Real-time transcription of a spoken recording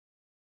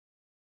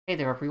Hey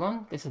there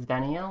everyone, this is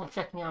Danielle,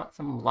 checking out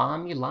some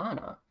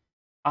La-Mulana.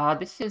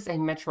 This is a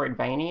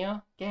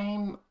metroidvania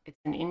game. It's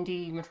an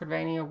indie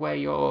metroidvania where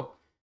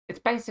it's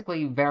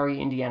basically very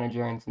Indiana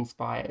Jones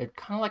inspired,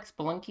 kind of like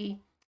Spelunky.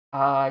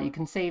 You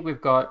can see we've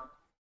got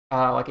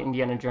like an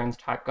Indiana Jones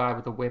type guy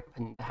with a whip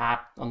and the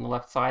hat on the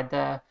left side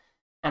there.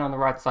 And on the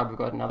right side we've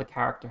got another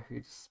character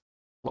who's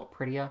a lot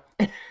prettier.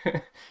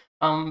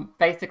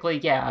 Basically,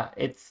 yeah,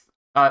 it's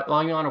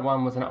La-Mulana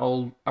 1 was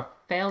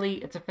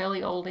it's a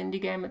fairly old indie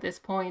game at this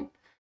point,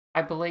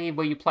 I believe,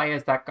 where you play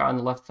as that guy on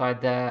the left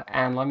side there,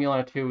 and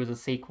La-Mulana 2 was a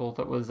sequel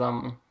that was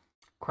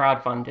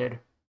crowdfunded,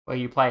 where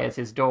you play as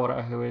his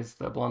daughter, who is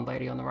the blonde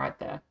lady on the right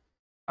there.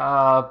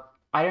 I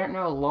don't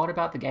know a lot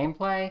about the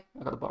gameplay.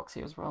 I've got the box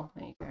here as well.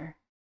 There you go.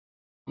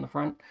 On the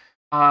front.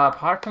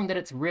 Apart from that,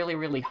 it's really,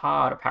 really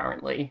hard,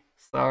 apparently.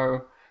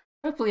 So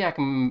hopefully I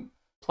can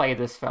play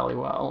this fairly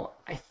well.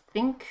 I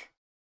think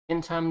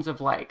in terms of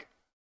like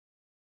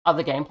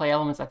other gameplay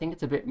elements, I think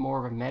it's a bit more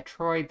of a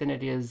Metroid than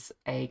it is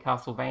a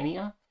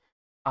Castlevania.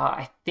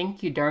 I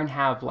think you don't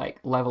have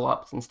like level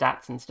ups and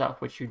stats and stuff,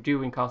 which you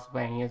do in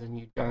Castlevanias and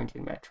you don't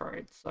in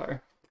Metroid. So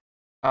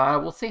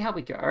we'll see how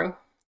we go.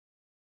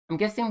 I'm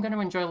guessing I'm going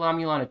to enjoy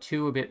La-Mulana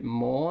 2 a bit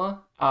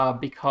more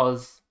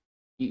because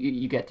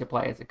you get to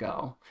play as a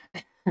girl.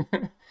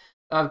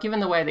 Given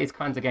the way these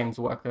kinds of games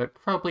work, it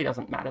probably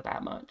doesn't matter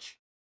that much.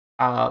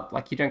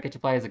 Like, you don't get to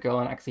play as a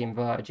girl in Axiom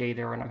Verge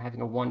either, and I'm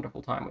having a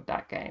wonderful time with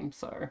that game,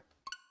 so...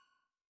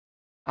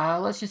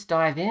 let's just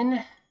dive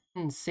in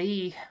and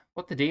see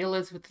what the deal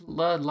is with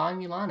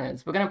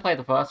La-Mulanas. We're going to play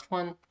the first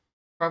one,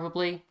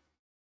 probably.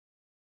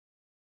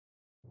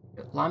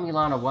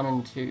 La-Mulana 1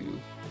 and 2.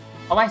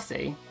 Oh, I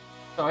see.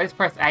 So I just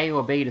press A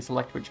or B to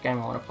select which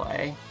game I want to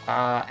play.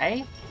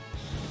 A?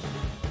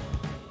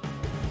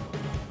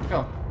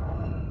 Sure.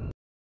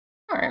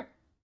 Alright.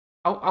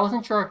 I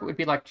wasn't sure if it would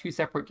be like two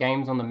separate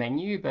games on the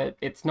menu, but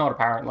it's not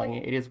apparently.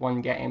 It is one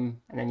game,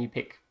 and then you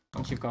pick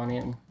once you've gone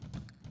in.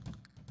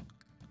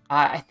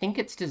 I think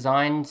it's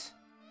designed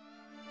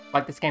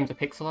like this game's a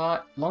pixel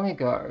art long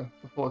ago,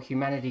 before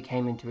humanity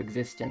came into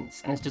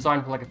existence, and it's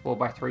designed for like a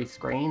 4x3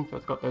 screen, so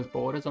it's got those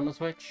borders on the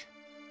Switch.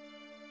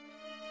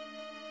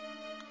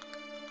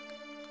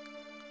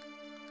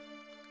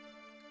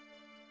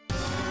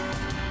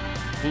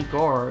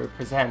 Igoro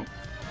presents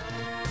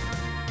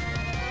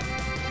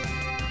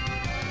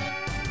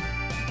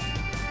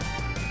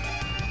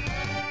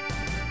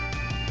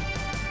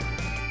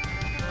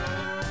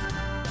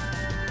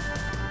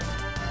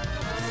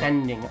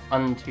Ascending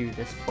unto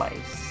this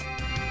place,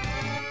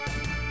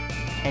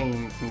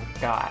 came from the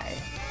sky,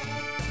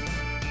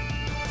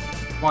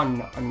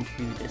 one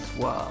unto this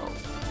world.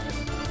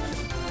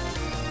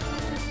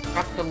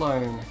 Trapped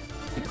alone,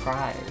 he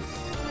cries.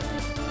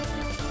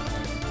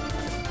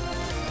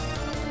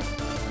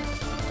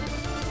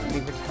 Let me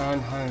return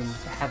home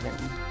to heaven.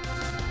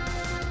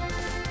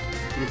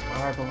 It is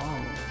where I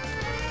belong.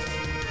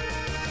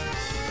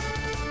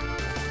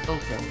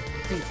 Children,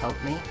 please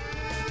help me.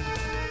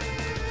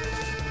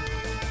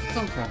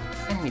 Children,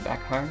 send me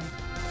back home.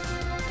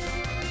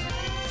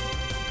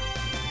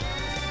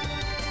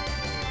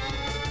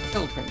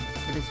 Children,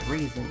 for this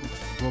reason,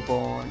 were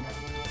born.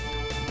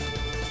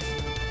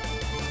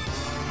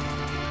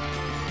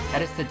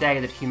 That is the day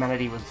that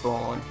humanity was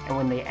born, and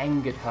when they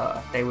angered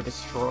her, they were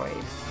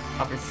destroyed.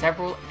 After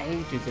several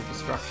ages of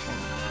destruction,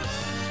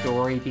 the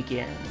story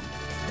begins.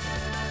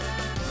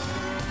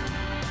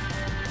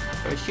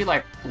 So is she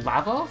like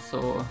Lavos,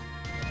 or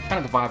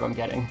kind of the vibe I'm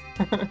getting?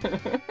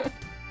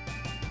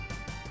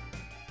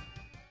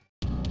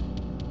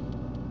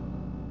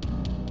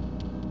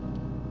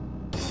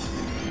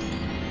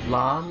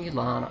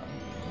 La-Mulana.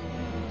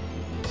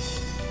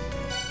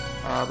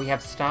 We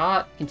have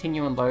start,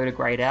 continue and load or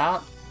grayed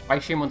out. I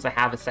assume once I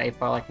have a save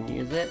file I can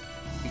use it.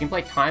 You can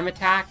play time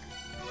attack.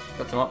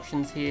 Got some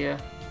options here.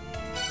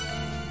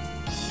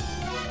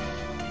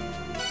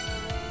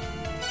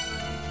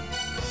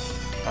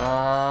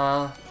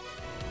 Oh,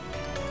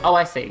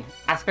 I see.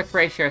 Aspect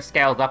ratio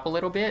scales up a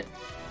little bit.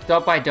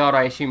 Dot by dot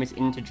I assume is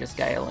integer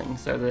scaling,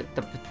 so that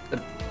the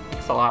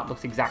pixel art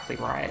looks exactly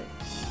right.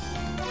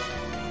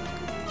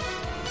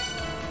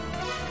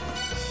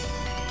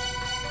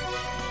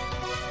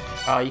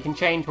 You can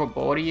change what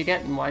border you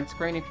get in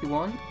widescreen if you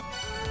want.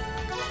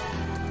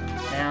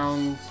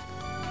 Sounds...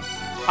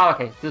 Oh,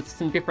 okay, there's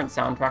some different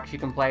soundtracks you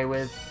can play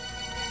with.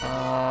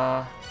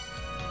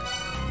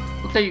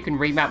 Looks like you can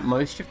remap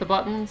most of the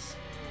buttons.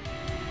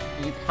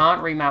 You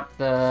can't remap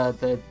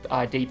the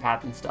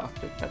D-pad and stuff,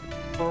 but that's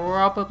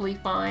probably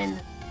fine.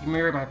 You can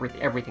remap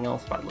everything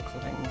else by the looks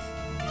of things.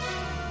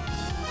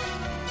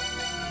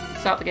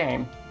 Start the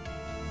game.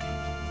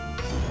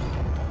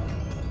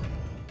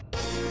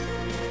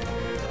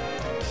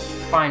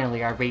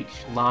 Finally, I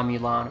reached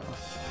La-Mulana.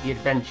 The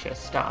adventure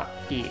starts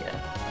here.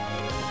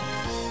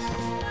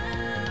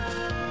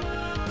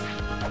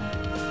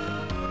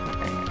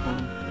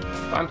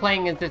 So I'm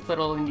playing as this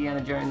little Indiana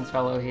Jones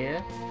fellow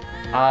here.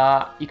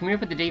 You can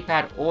move with the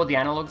D-pad or the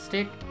analog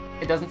stick.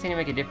 It doesn't seem to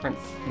make a difference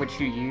which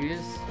you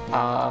use.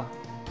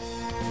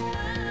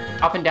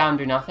 Up and down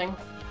do nothing.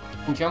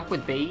 And jump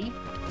with B.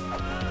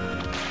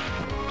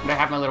 And I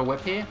have my little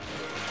whip here.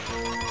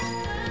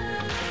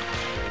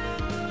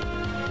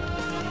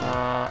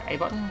 A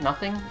button,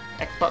 nothing.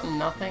 X button,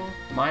 nothing.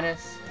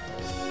 Minus,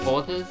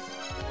 pauses.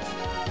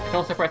 I can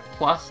also press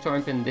plus to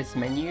open this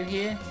menu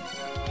here.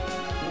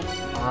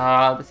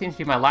 This seems to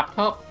be my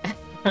laptop.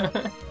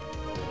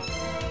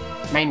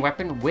 Main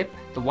weapon, whip,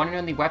 the one and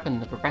only weapon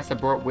the professor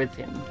brought with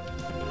him.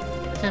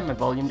 Turn my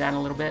volume down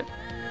a little bit.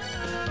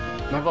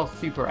 Mobile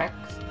Super X.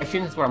 I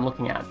assume this is what I'm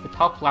looking at. The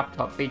top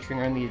laptop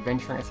featuring only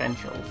adventuring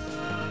essentials.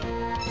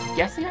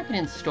 Guessing I can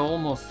install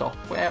more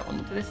software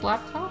onto this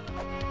laptop?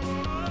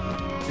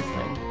 This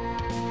thing.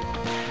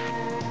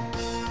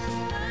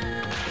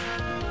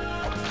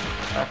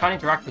 I can't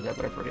interact with it,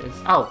 whatever it is.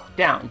 Oh,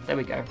 down. There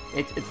we go.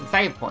 It's a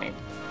save point.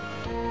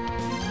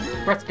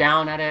 Press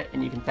down at it,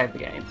 and you can save the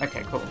game.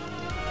 Okay, cool.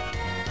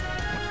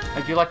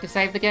 Would you like to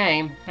save the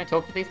game? Can I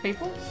talk to these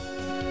people?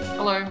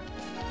 Hello?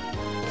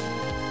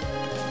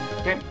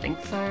 I don't think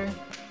so.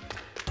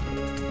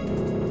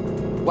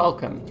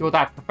 Welcome. You're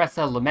that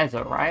Professor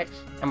Lemeza, right?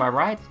 Am I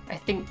right? I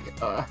think,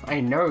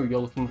 I know you're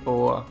looking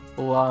for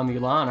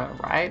La-Mulana,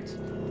 right?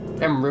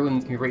 Them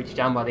ruins can be reached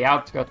down by the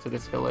outskirts of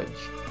this village.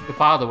 Your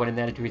father went in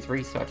there to do his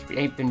research, but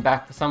he ain't been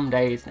back for some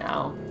days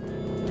now.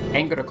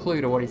 Ain't got a clue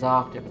to what he's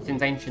after, but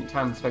since ancient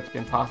times folks have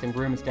been passing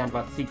rumors down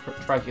about secret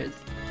treasures.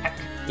 Heck,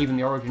 even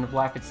the origin of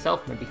life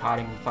itself may be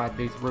hiding inside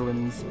these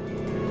ruins.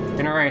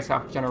 Generation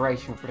after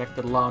generation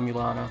protected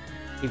La-Mulana.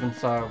 Even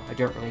so, I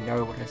don't really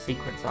know what her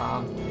secrets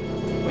are. I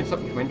won't stop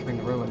you from entering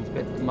the ruins,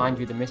 but mind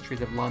you, the mysteries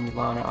of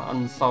La-Mulana are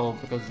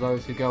unsolved because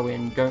those who go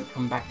in don't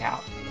come back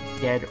out,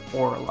 dead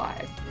or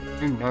alive.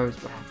 Who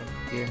knows what happened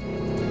to you?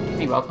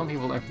 Anyway, I'll tell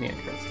people will open the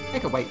entrance.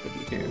 Take a wait with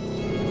you too.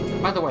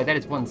 By the way, that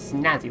is one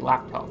snazzy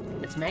laptop.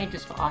 It's made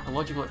just for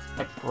archaeological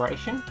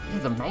exploration. It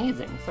is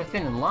amazing, so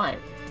thin and light.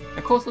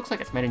 Of course, it looks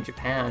like it's made in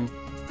Japan.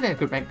 They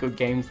could make good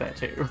games there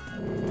too.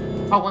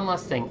 Oh, one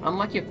last thing.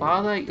 Unlike your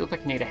father, you look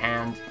like you need a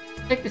hand.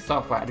 Take this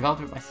software, I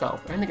developed it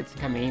myself. I only get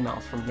some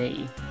emails from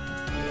me.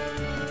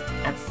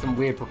 That's some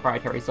weird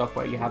proprietary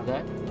software you have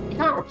there. You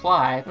can't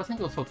reply, but I'll send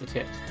you all sorts of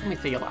tips. Let me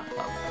see your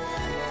laptop.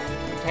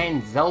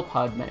 Contains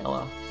Zelpud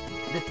mailer.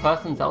 Is this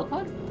person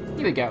Zelpud?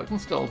 Here we go, it's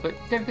installed, but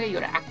don't forget you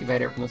gotta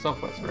activate it from the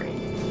software screen.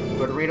 You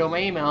gotta read all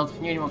my emails.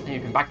 If you want to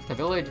come back to the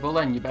village, well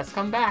then you best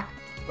come back.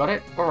 Got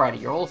it?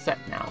 Alrighty, you're all set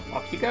now.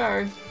 Off you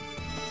go.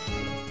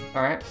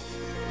 Alright.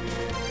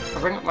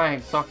 I'll bring up my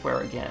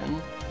software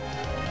again.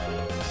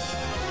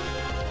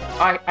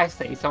 I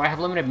see, so I have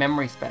limited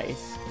memory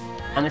space,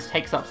 and this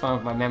takes up some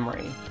of my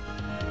memory.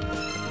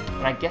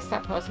 And I guess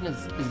that person is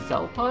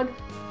Zelpud?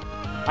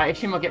 I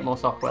assume I'll get more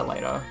software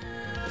later.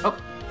 Oh,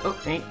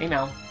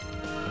 email.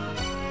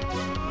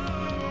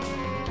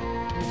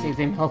 Receives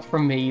emails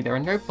from me. There are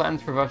no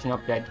plans for version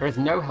update. There is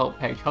no help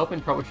page. Help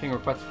and troubleshooting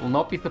requests will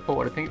not be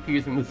supported. Thank you for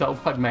using the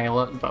Zelpud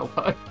mailer.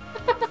 Zelpud.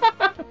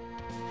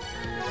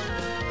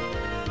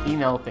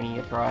 Email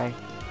thingy to try.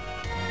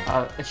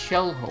 A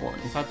shell horn.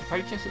 Inside the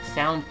purchase, its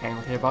sound came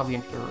located above the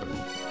entry room.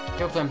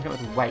 You also open it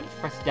with weight.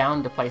 Press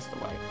down to place the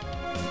weight.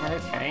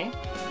 Okay.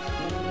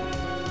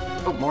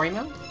 Oh, more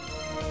email?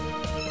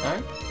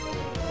 No?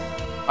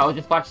 Oh,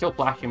 just still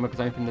flashing because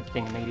I opened the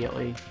thing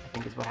immediately, I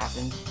think is what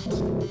happened.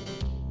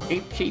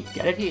 Cheap,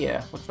 get it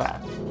here. What's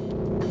that?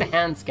 It's a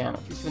hand scanner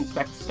used to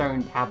inspect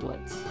stone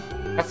tablets.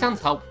 That sounds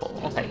helpful.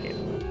 I'll take it.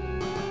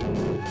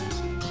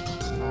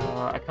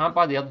 I can't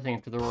buy the other thing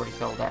because they're already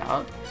sold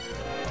out.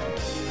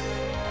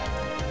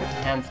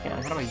 Hand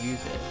scanner. How do I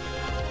use it?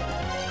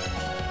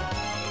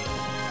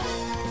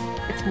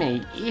 It's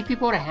me. If you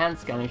bought a hand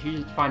scanner, you should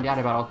just find out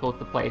about all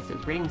sorts of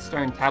places. Reading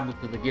stone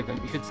tablets is a given.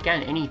 You should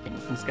scan anything,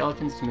 from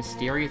skeletons to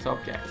mysterious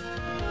objects.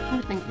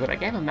 Come to think of it, I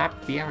gave a map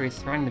of the area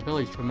surrounding the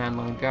village to a man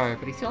long ago,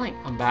 but he still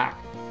ain't come back.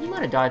 He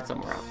might have died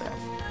somewhere out there.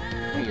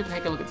 Maybe you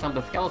take a look at some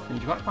of the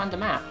skeletons, you might find the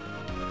map.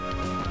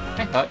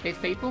 Can I hurt these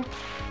people?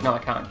 No, I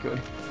can't.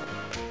 Good.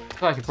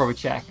 So I should probably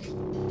check.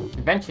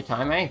 Adventure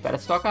time, eh? Better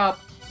stock up.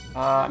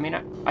 I mean,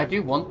 I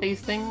do want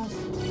these things.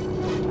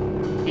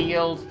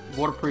 Shield,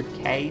 waterproof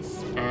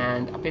case,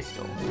 and a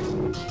pistol.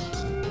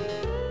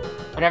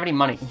 I don't have any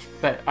money,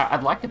 but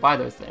I'd like to buy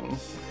those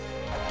things.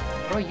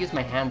 How do I use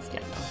my hand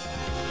scanner?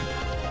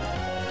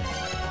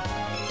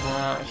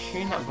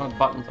 Assume that was one of the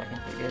buttons I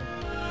configured.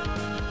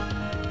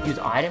 Use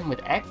item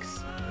with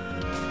X?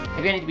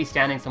 Maybe I need to be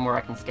standing somewhere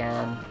I can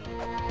scan.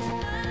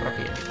 What up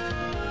here?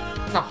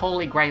 It's a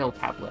Holy Grail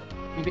tablet.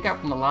 You pick up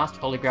from the last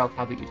Holy Grail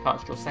tablet you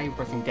touched, or save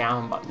pressing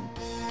down button.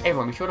 Hey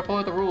everyone, be sure to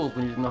follow the rules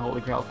when using the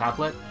Holy Grail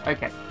tablet.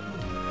 Okay.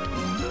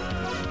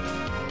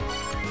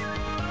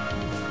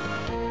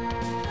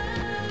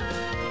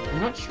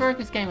 I'm not sure if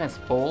this game has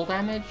fall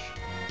damage.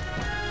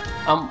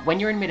 When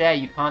you're in midair,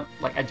 you can't,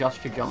 like,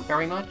 adjust your jump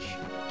very much.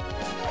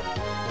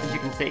 As you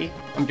can see,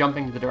 I'm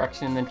jumping to the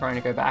direction and then trying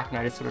to go back, and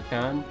I just sort of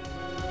turn.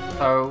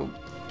 So,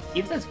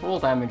 if there's fall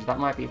damage, that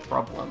might be a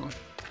problem.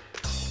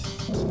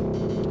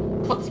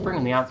 Put the spring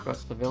on the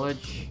outskirts of the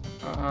village.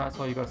 That's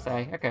all you gotta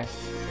say. Okay.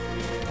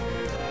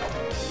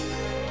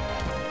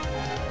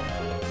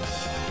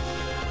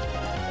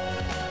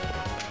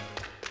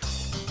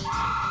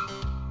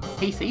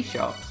 PC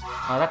shop.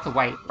 That's a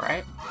weight,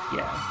 right?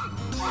 Yeah.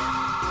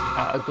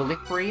 A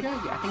glyph reader?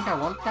 Yeah, I think I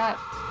want that.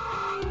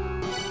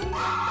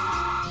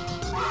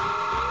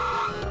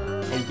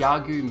 A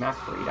Yagu map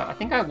reader. I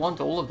think I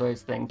want all of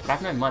those things, but I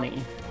have no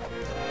money.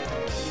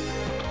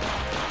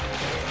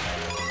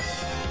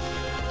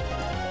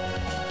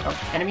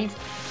 Oh, enemies.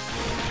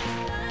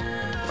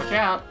 Watch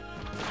out.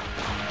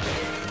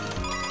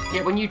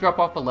 Yeah, when you drop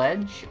off a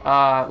ledge,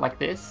 like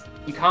this,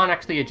 you can't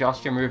actually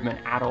adjust your movement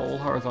at all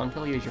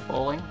horizontally as you're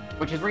falling,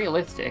 which is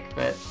realistic,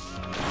 but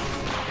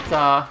it's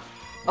a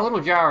little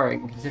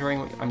jarring considering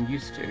what I'm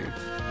used to.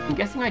 I'm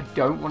guessing I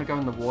don't want to go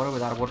in the water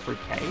without a waterproof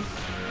case.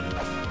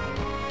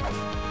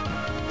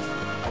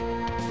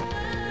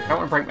 I don't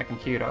want to break my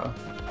computer.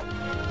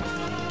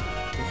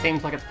 It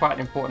seems like it's quite an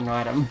important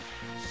item.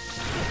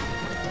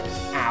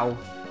 Ow.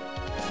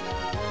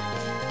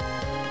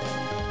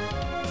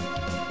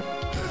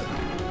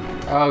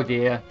 Oh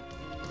dear.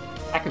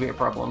 That could be a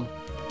problem.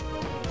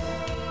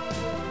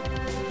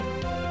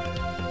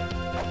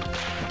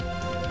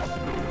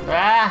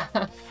 Ah!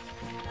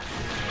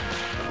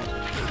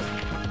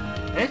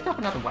 Did I just drop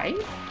another weight?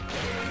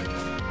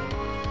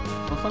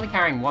 I was only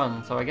carrying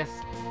one, so I guess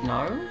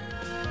no?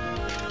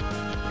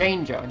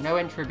 Danger. No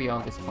entry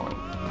beyond this point.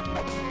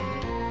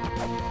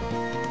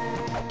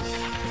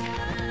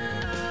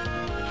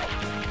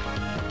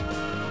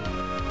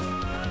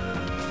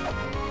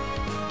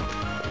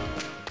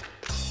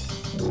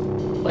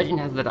 Legend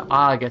has that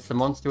Argus, the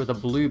monster with a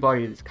blue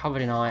body that's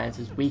covered in eyes,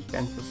 is weak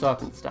against the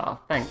serpent staff.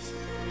 Thanks.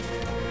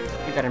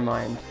 Keep that in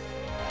mind.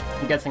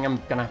 I'm guessing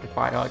I'm gonna have to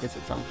fight Argus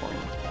at some point.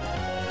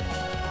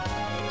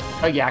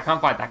 Oh yeah, I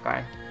can't fight that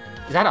guy.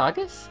 Is that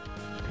Argus?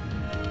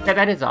 Yeah,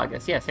 that is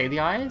Argus. Yeah, see the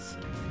eyes?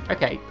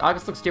 Okay,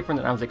 Argus looks different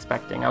than I was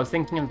expecting. I was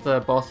thinking of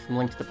the boss from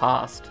Link to the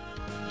Past.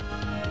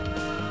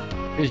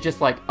 It was just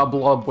like a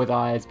blob with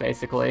eyes,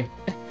 basically.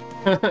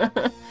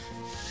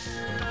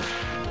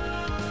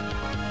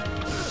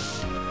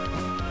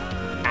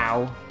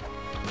 Ow.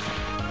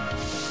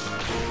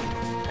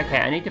 Okay,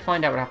 I need to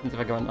find out what happens if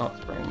I go in the hot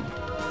spring.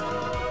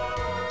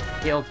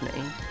 Healed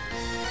me.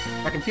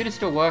 My computer's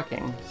still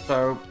working,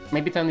 so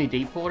maybe it's only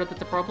deep water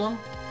that's a problem?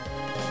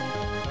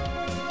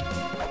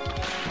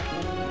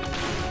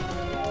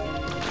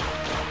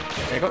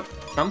 Okay, I got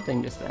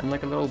something just then,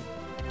 like a little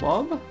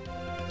blob?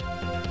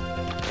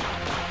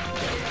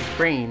 It's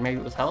green, maybe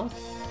it was health?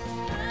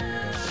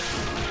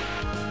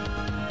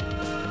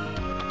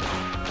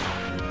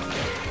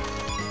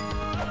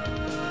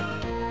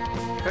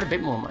 Got a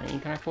bit more money.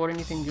 Can I afford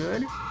anything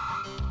good?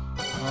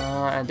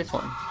 This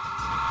one.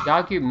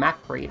 Yagu map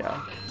reader.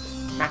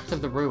 Maps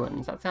of the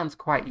ruins. That sounds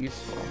quite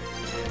useful.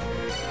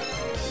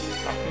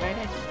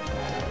 Activated?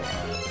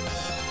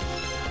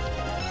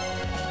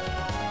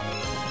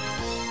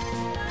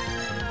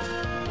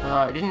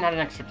 It didn't add an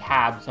extra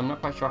tab, so I'm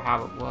not quite sure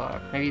how it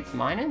worked. Maybe it's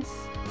minus?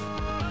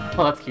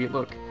 Oh, that's cute,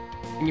 look.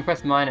 When you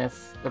press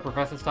minus, the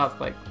professor starts,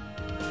 like,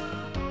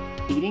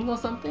 eating or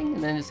something,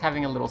 and then just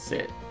having a little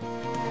sit.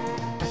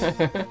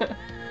 Okay.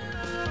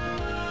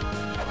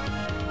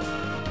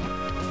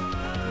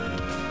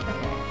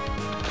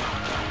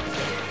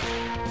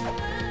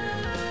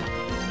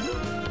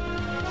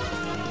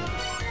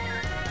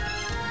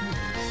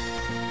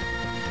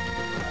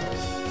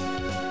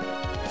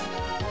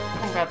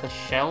 About the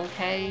shell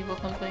cave or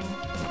something?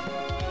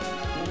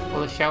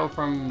 Or the shell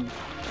from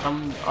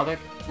some other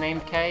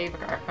named cave?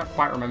 I can't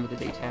quite remember the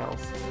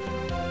details.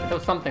 But there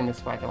was something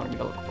this way they wanted me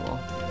to look for.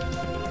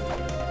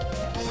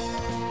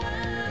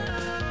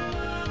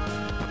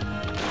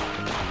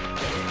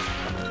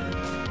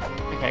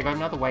 Okay, I got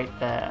another weight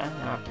there.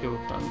 Now I have two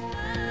of them.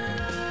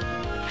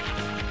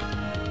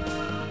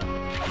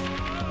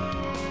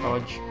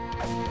 Dodge.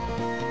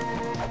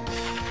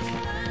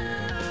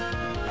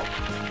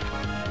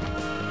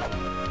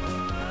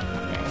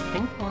 I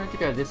think I wanted to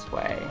go this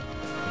way.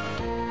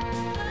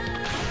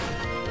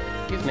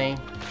 Excuse me.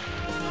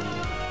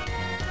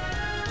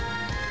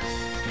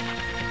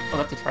 Oh,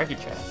 that's a treasure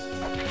chest.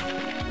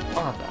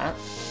 I'll have that.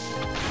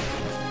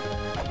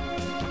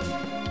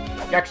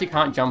 You actually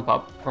can't jump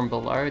up from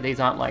below. These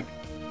aren't like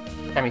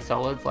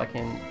semi-solids like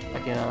in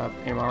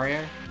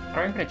Mario. I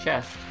don't open a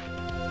chest.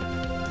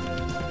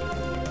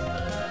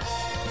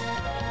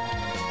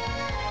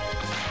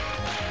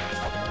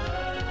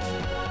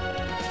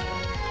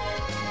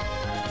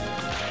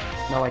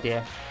 No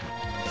idea.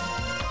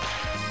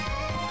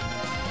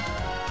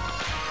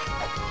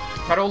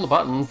 Tried all the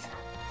buttons.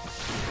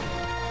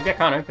 Maybe I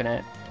can't open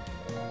it.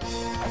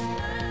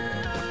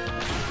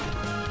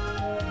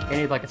 You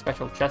need like a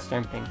special chest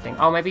opening thing.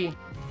 Oh, maybe.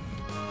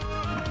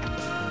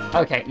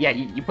 Okay, yeah,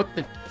 you put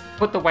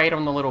the weight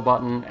on the little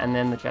button and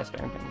then the chest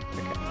opens.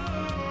 Okay.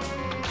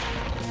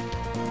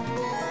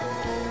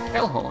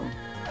 Hellhorn.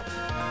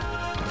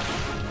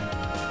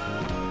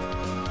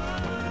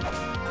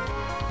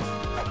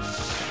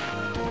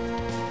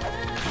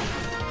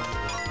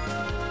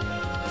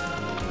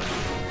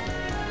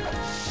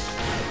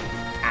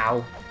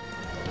 Ow.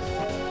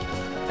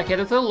 Okay,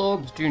 those little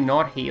orbs do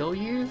not heal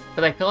you,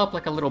 but they fill up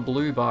like a little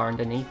blue bar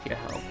underneath your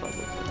health.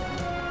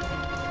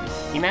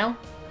 Email?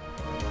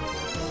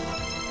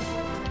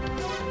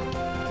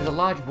 There's a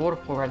large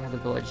waterfall right outside the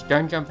village.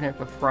 Don't jump in it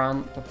for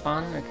fun.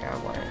 Okay, I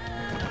won't.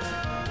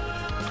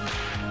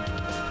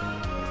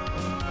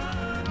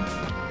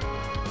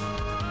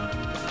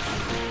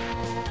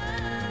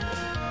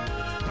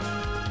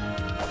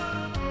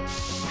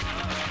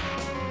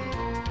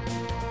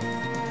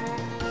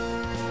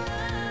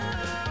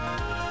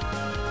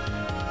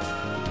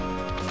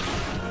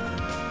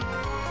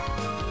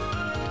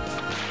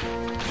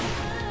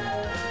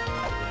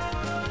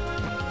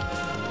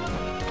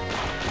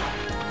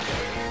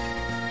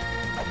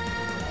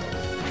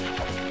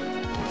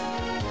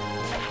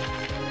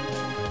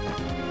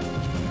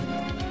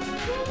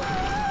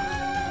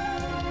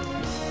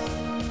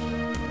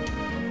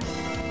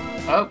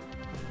 Oh,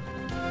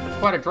 that's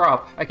quite a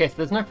drop. Okay, so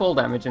there's no fall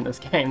damage in this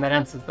game. That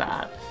answers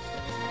that.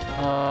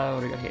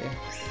 What do we got here?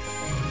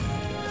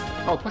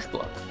 Oh, push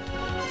block.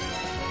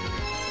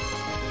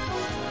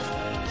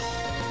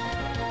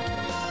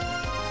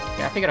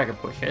 Yeah, I figured I could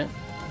push it.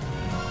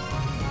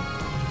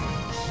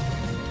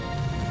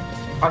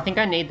 I think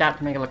I need that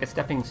to make it like a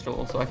stepping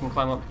stool so I can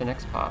climb up to the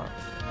next part.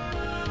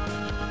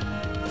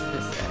 What's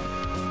this say?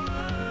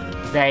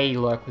 They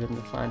lurk within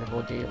the sign of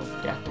ordeals.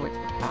 Death awaits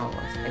the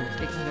powerless. They were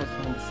speaking to us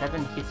from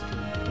 7 history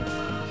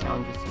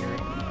challenges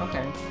herein.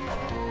 Okay.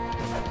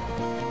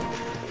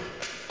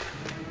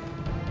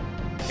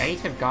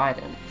 Gates of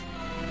guidance.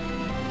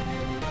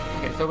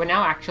 Okay, so we're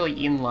now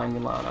actually in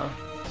La-Mulana.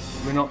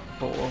 We're not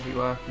before, we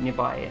were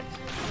nearby it.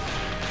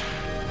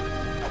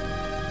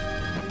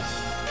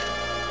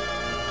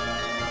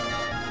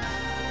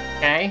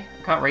 Okay,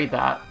 can't read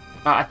that.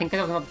 I think there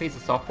was another piece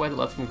of software that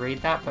lets me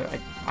read that, but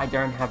I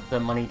don't have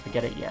the money to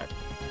get it yet.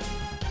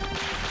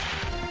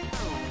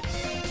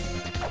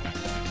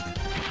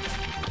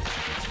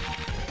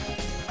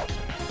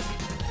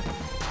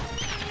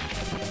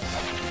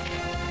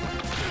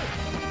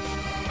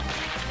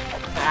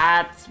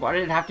 Bats! Why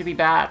did it have to be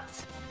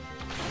bats?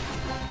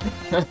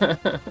 Oh,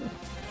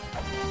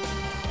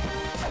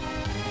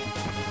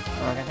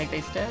 can I take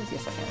these stairs?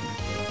 Yes, I can.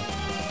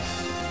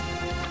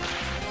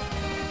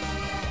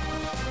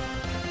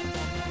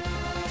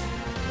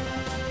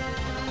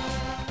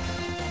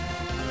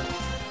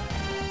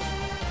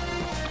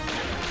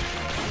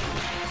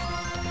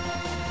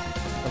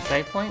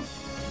 Save point?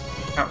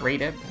 Can't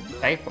read it.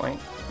 Save point.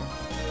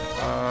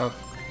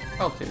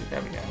 L2,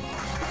 there we go.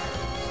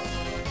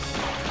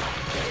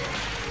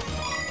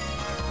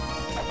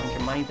 Bunch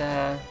of money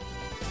there.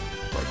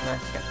 Always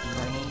nice to get some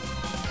money.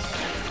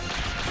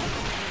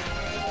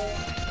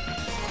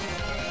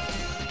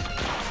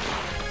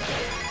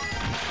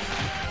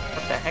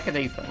 What the heck are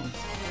these things?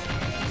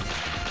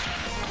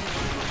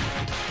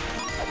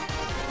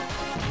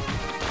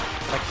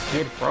 Like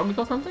weird frogs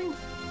or something?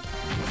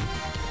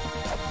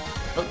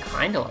 Look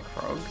kinda like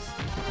frogs.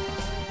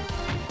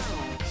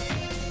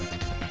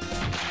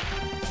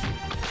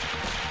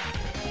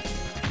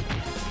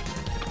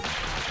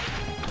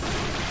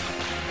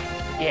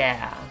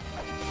 Yeah.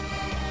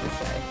 Let's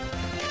say.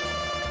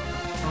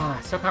 Ah,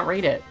 I still can't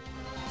read it.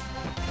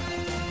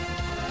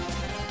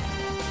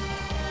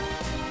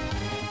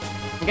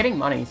 I'm getting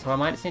money, so I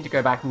might just need to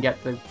go back and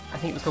get the... I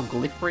think it was called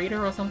Glyph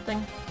Reader or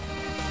something?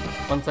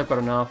 Once I've got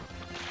enough.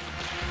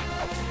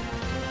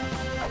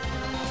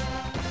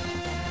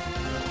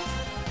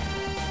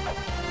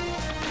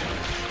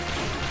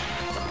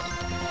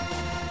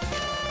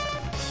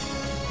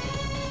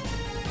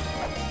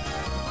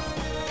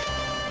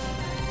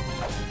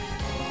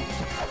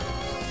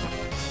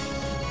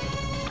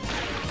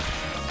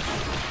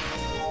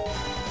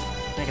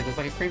 There's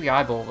like a creepy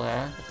eyeball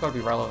there. It's gotta be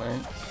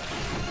relevant.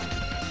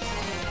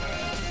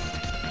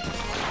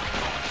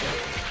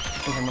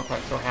 I'm not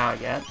quite sure how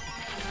yet.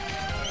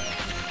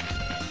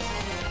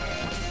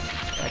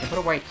 Okay, I can put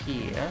a weight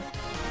here.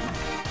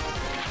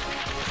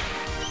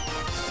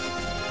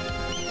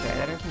 Okay,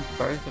 that opens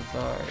both of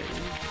those.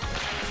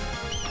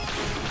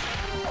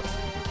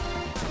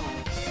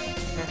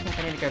 I think I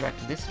need to go back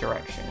to this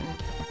direction.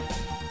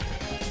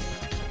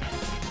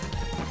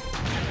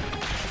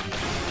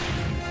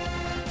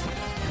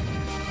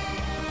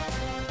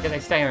 Yeah, they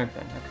stay open,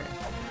 okay.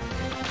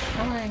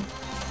 How do I...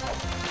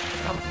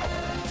 Oh.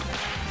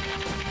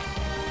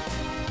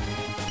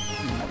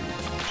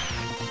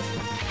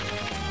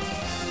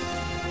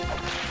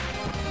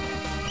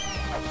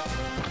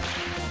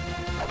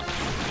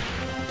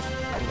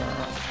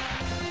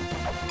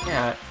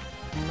 Yeah,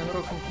 I'm a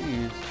little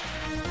confused.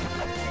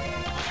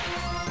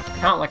 I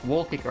can't, like,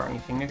 wall kick or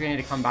anything. Maybe I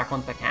need to come back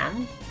once I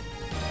can?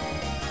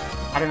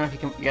 I don't know if you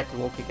can get the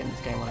wall kick in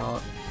this game or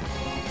not.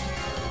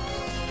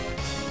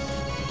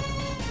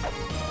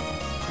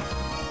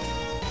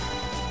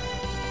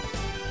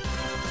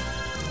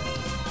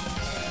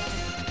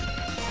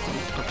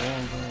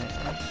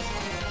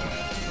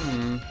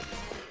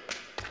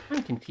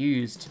 I'm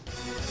confused.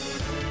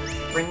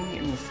 Spring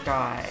in the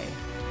sky.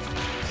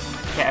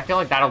 Okay, I feel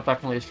like that'll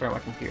definitely destroy my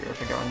computer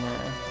if I go in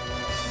there.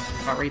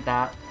 Can't read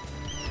that.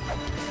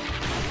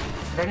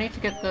 Do I need to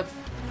get the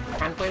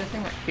translator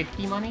thing? Like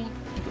 50 money?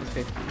 I think it was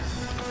 50.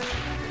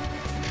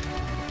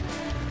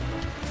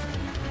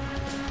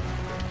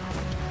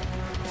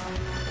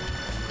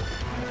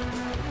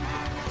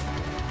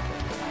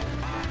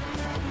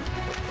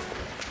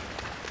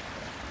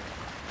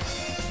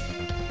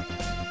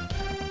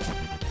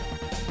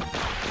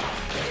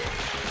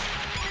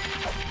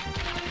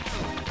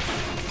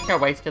 I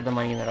wasted the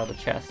money in that other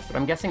chest, but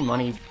I'm guessing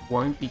money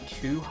won't be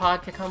too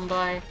hard to come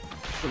by.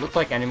 It looks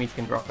like enemies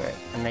can drop it,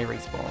 and they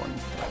respawn,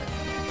 so I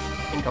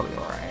think I'll be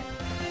alright.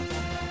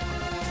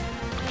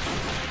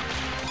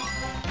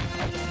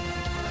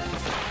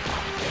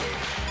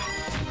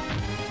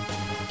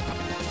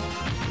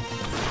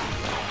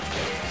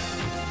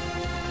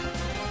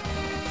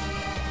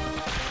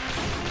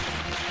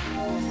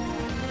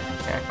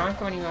 Okay, I can't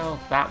go anywhere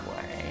else that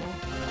way.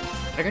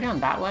 Did I go down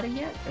that ladder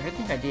yet? I don't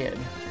think I did.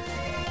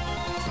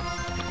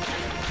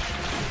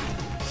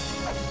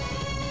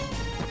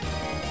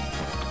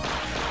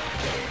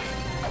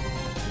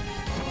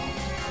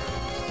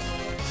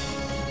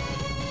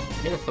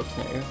 Yeah, this looks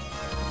new.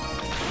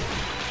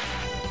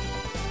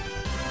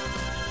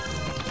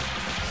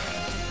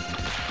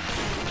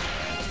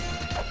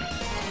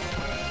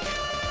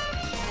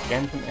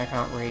 Again, something I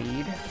can't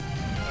read.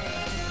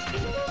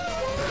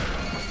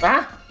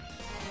 Ah!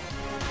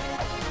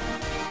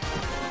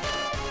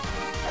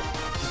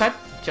 Is that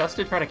just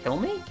to try to kill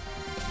me?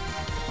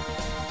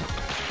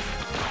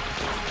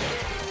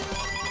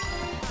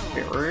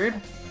 Bit rude.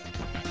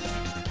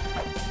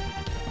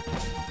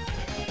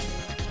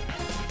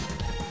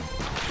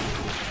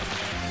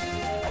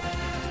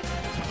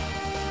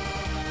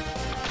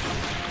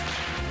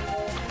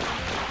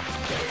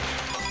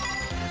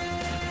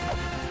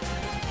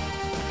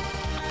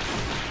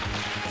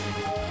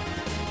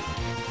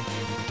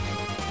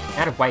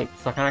 Out of weight,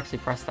 so I can't actually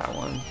press that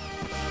one.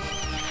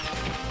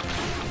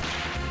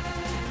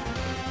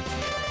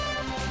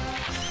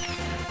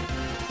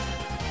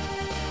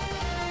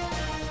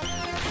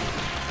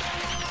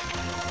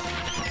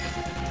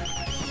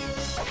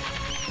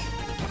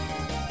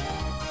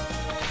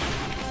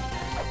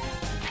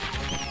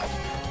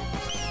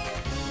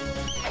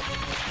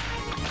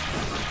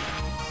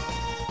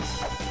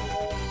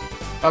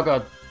 Oh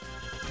god.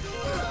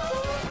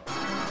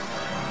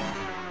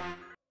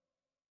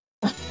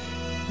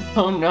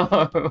 Oh no!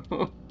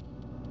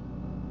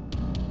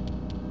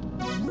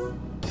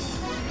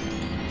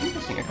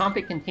 Interesting, I can't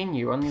pick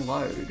continue, only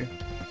load.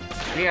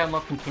 Maybe I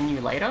unlock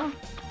continue later? Not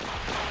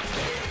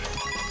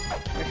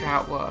sure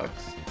how it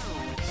works.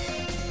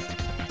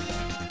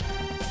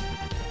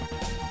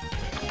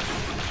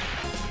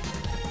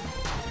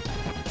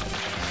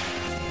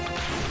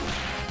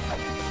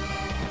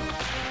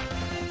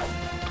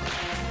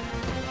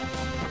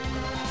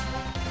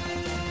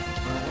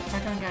 Let's try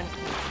going down. I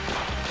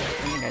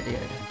think I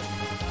did.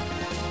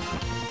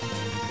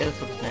 Yeah, this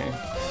looks new.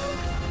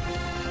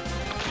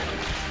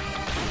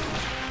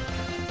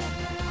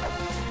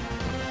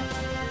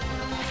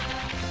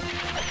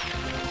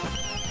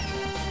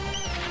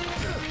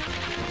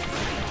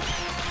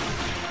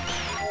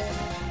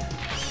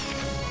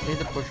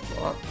 These are push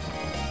blocks.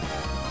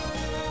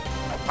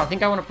 I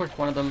think I want to push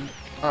one of them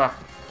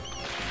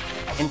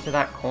into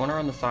that corner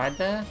on the side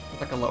there.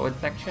 It's like a lowered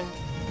section.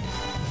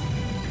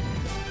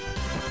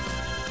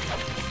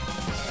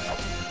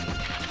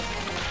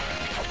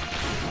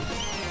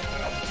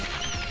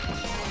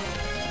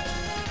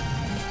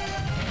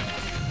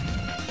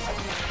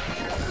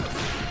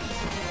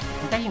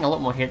 Taking a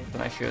lot more hits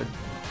than I should.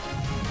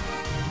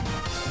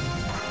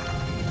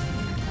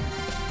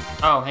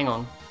 Oh, hang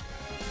on.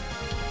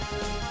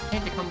 I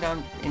need to come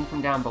down in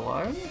from down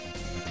below? This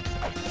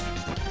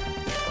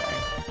way.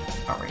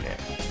 Can't read it.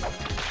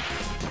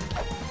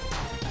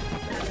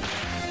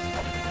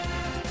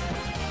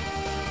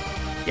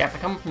 Yeah, if I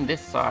come from this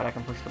side, I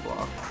can push the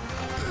block.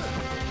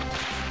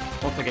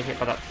 Also get hit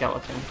by that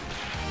skeleton.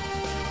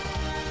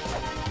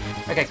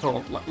 Okay,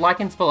 cool. Like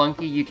in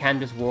Spelunky, you can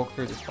just walk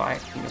through the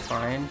spikes and you're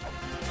fine.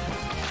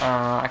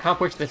 I can't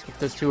push this because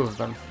there's two of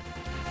them.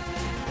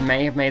 I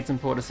may have made some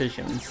poor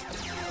decisions.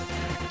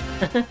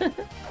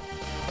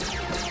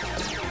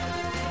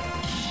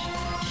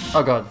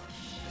 Oh god.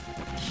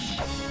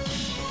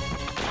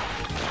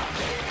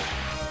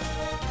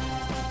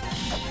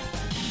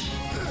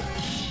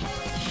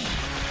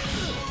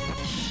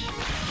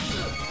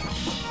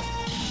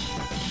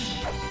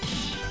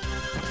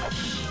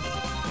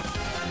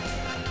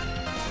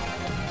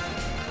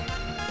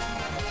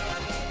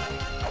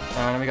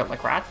 And we got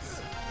like rats.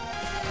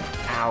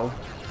 Ow.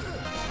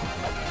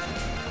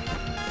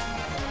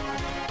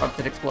 Up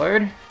did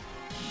explode.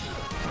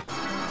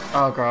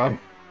 Oh god.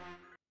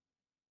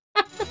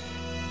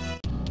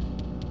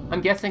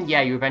 I'm guessing,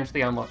 yeah, you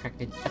eventually unlock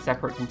a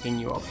separate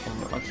continue option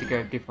that lets you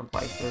go different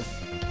places.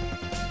 I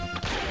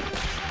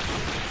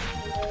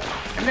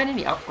haven't had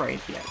any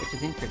upgrades yet, which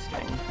is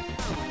interesting.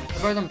 I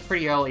suppose I'm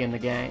pretty early in the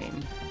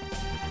game.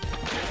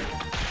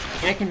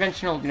 In a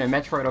conventional,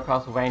 Metroid or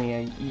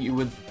Castlevania, you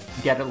would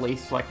get at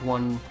least like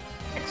one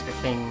extra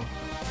thing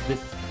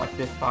this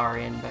far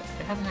in, but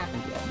it hasn't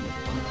happened yet in this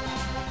one.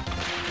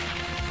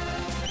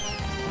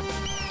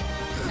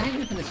 How do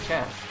you open this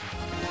chest?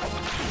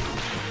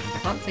 I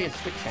can't see a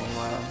switch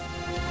anywhere.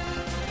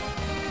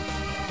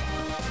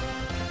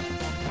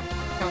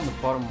 Going the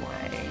bottom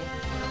way.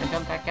 Can I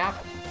jump that gap?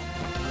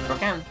 Sure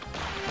can.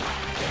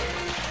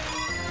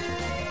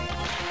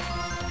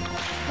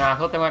 Nah, I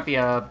thought there might be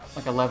a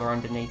lever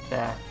underneath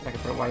there that I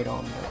could put a weight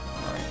on, but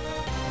alright.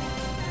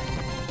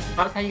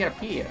 That's how you get up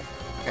here.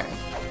 Okay.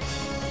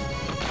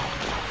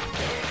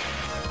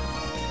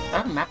 Do I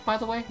have a map, by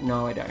the way?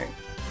 No, I don't.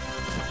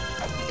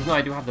 Even though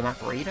I do have the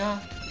map reader.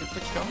 Is it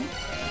switched on?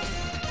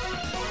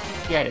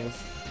 Yeah, it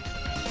is.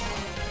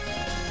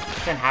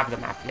 I don't have the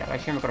map yet. I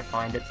assume I've got to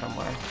find it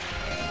somewhere.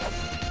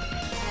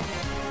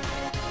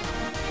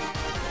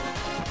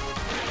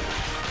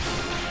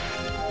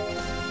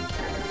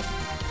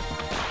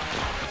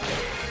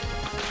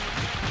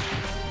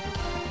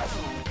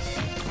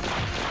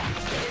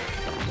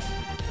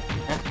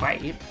 That's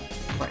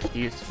quite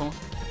useful.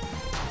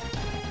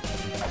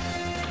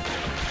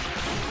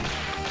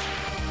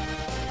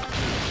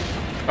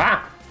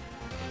 Ah!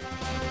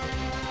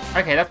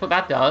 Okay, that's what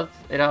that does.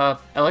 It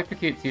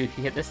electrocutes you if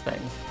you hit this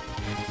thing.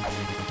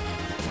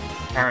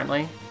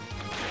 Apparently.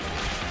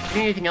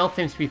 Anything else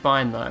seems to be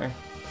fine though.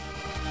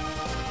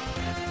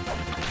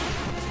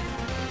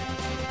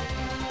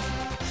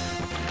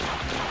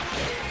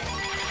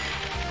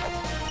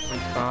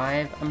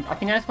 I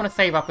think I just want to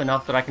save up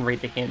enough that I can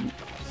read the hint,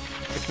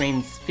 which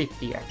means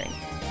 50, I think.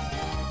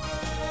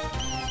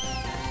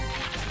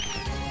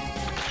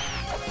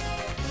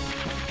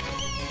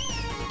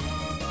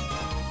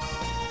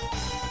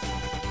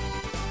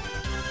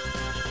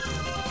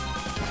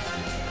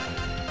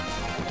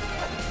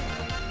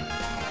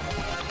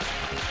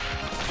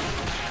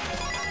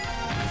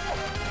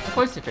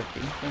 Close to 50,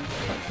 so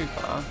it's not too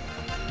far.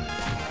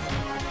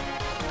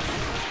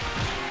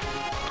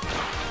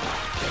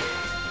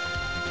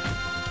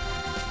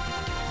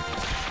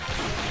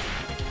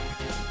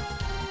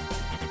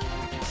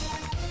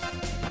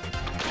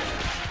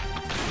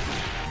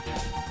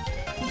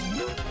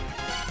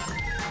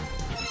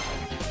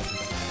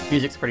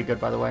 Music's pretty good,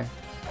 by the way.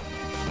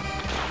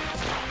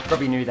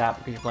 Probably knew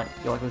that because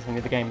you're like listening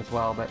to the game as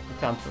well, but it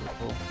sounds really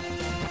cool.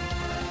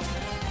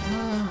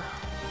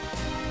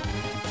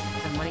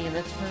 Money in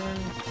this turn.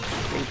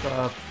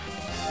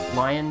 These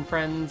lion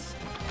friends.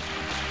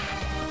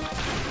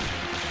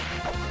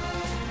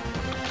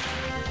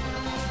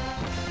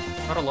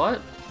 Not a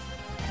lot.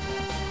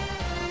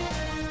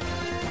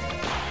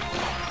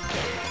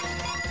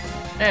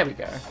 There we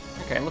go.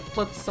 Okay,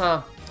 let's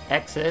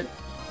exit.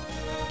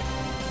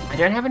 I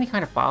don't have any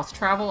kind of fast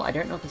travel. I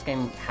don't know if this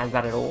game has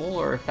that at all,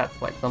 or if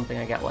that's like something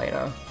I get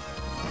later.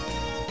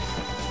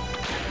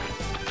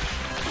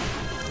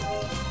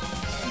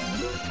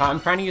 I'm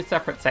trying to use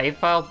separate save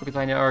files because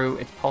I know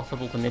it's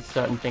possible to miss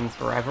certain things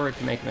forever if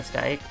you make a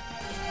mistake.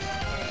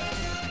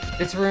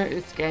 This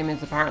game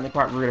is apparently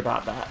quite rude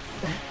about that.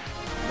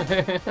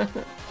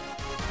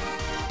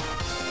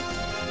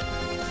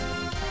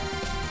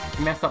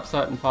 Mess up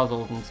certain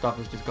puzzles and stuff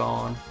is just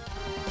gone.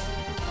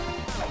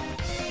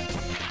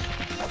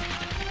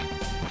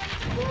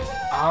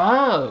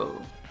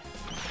 Oh!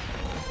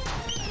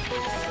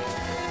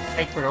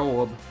 Sacred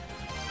Orb.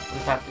 What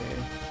does that do?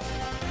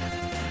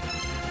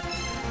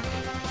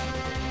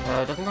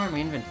 It doesn't go in my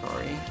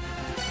inventory.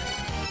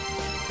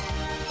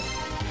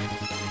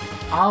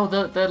 Oh,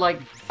 the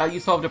like, you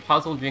solved a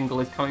puzzle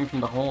jingle is coming from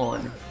the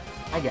horn.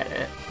 I get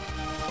it.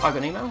 Oh, I got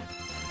an email?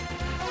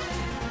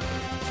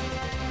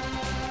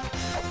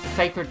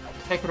 Sacred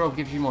Orb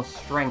gives you more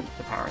strength,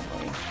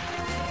 apparently.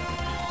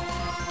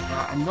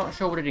 I'm not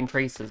sure what it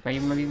increases. Maybe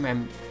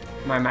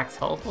my max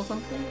health or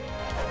something?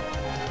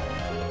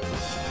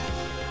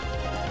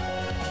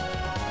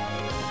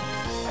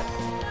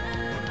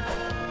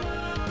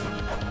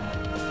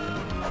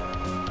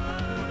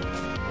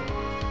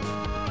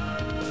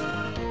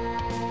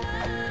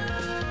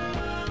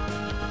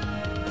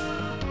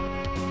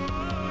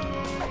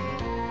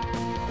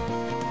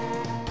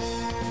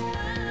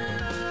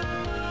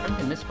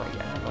 This way,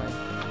 yeah, have I?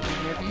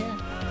 Anything over here?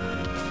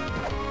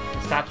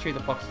 The statue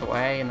that blocks the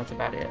way, and that's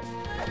about it.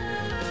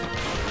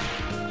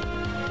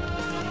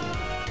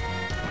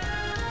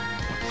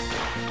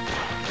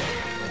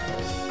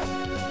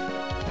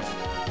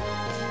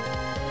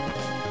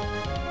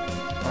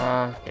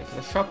 Okay, so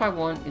the shop I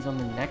want is on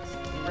the next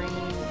screen.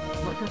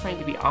 I'm not sure if I need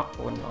to be up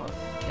or not.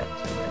 Get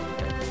to it.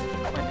 Okay,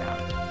 find out.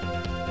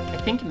 I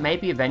think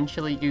maybe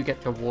eventually you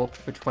get to warp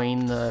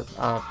between the,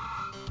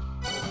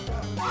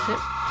 is it?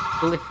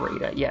 Glyph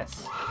reader,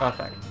 yes.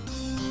 Perfect.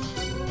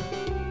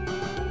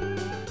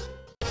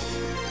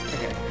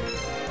 Okay.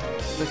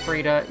 Glyph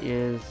reader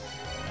is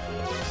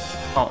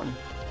on.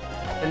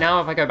 So now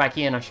if I go back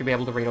in, I should be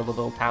able to read all the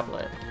little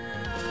tablet.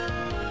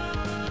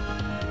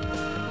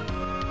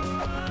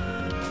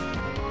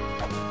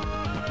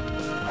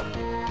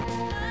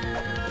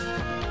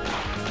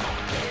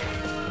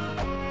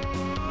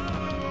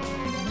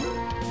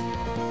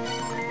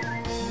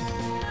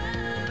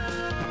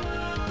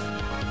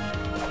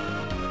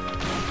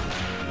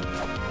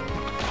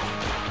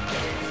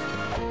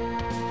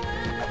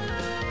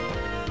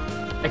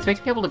 I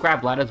expect people to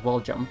grab ladders while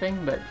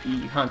jumping, but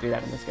you can't do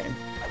that in this game.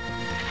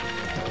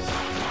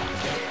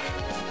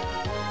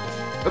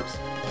 Oops.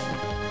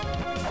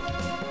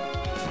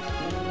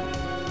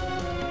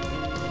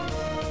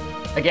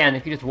 Again,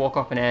 if you just walk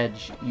off an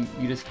edge,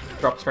 you just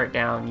drop straight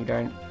down, you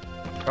don't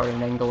go at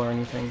an angle or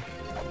anything.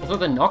 Also,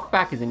 the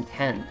knockback is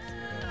intense.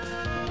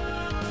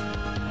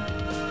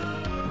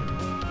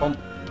 Boom.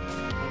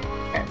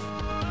 Okay.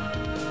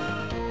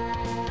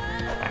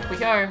 Back we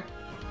go.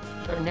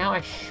 So now I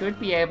should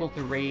be able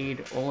to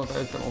read all of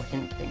those little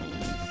hint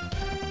thingies.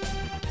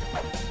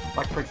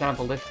 Like, for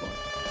example, this one.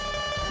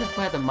 This is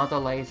where the mother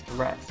lays to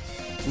rest.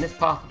 In this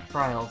path of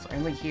trials,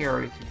 only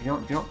heroes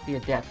who do not fear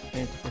death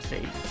need to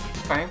proceed.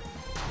 Okay.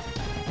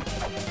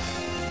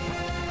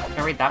 Can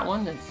I read that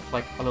one? It's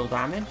like a little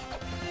damage.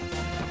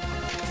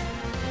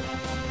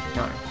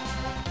 No.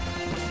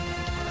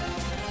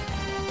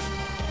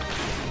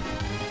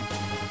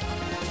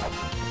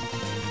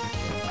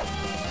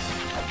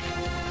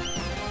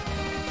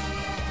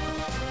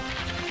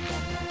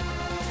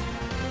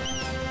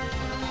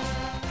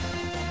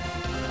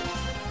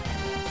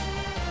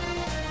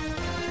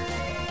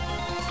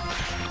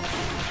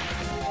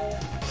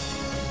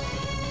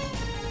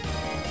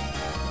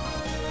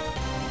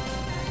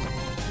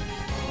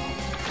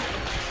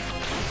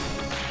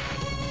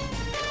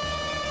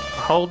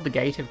 Hold the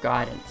Gate of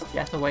Guidance.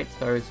 Death awaits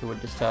those who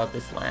would disturb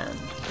this land.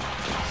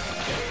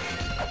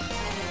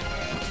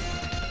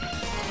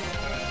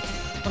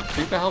 Not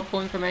super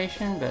helpful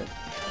information, but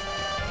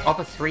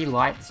offer 3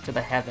 lights to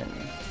the heavens.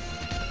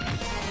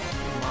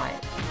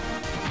 Light.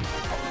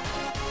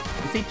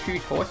 You see 2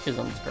 torches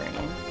on screen.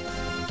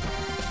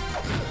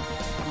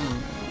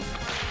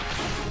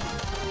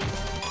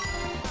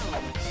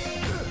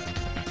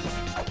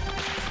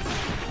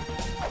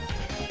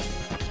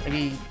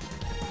 Maybe...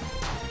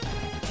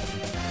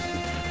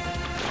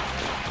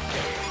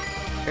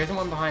 There isn't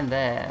one behind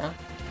there.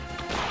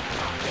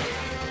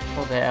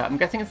 Or there. I'm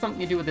guessing it's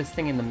something to do with this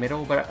thing in the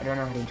middle, but I don't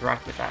know how to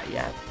interact with that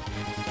yet.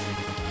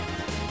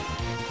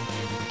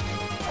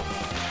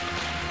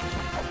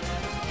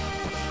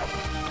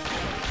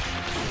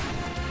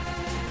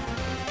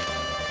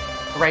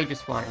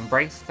 Courageous one,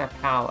 embrace their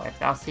power. If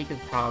thou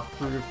seekest power,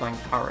 prove thine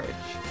courage.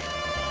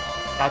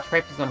 Thou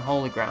traipses on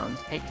holy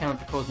grounds. Take count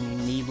to causing you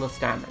needless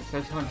damage.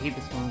 Those who unheed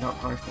this will not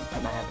punishment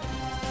from the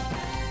heavens.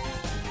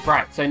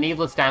 Right, so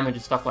needless damage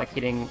is stuff like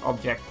hitting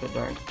objects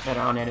that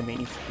aren't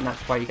enemies, and that's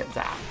why you get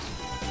zapped.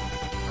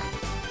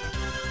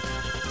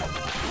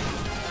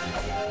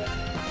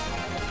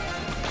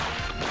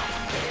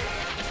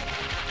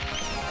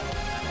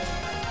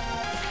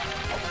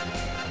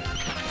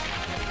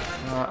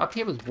 Up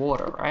here was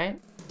water, right?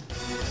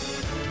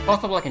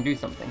 Possible I can do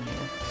something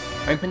here.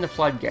 Open the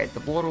floodgate.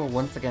 The water will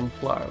once again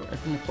flow.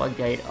 Open the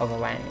floodgate of the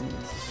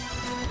lands.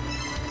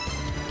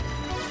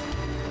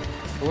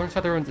 The water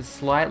inside the ruins is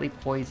slightly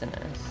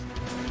poisonous.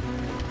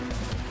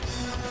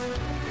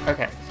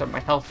 Okay, so my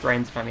health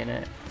drains for a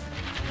minute.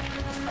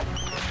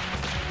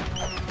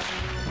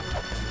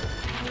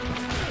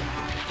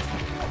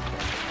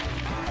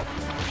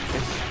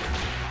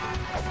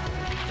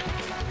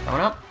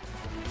 Going up.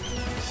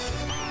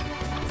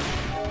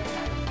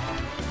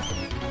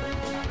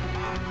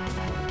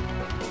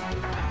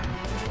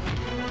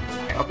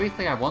 Okay,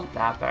 obviously I want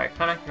that, but I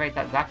can't activate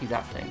that Zappy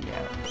Zap thing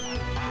yet.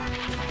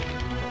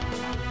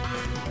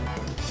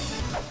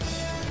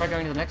 Try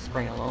going to the next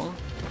screen alone.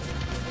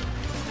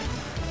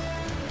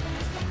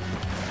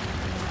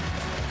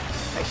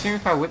 I assume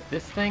if I whip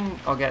this thing,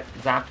 I'll get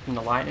zapped from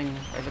the lightning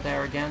over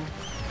there again.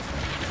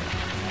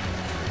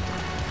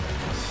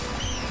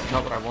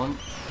 Not what I want.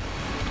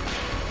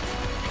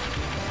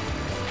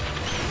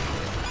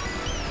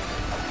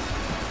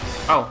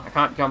 Oh, I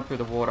can't jump through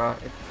the water.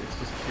 It's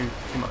just too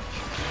much.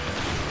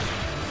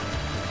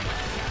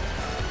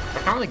 I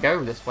can't really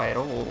go this way at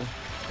all.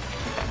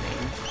 What that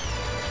means.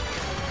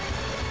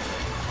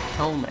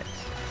 Helmet.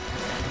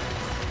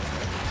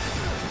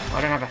 Oh,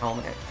 I don't have a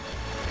helmet.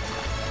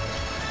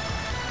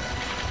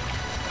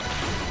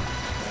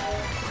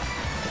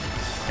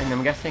 And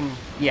I'm guessing,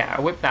 yeah,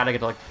 I whipped that, I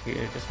get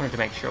electrocuted. Just wanted to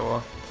make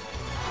sure.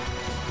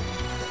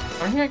 I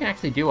don't think I can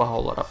actually do a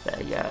whole lot up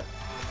there yet.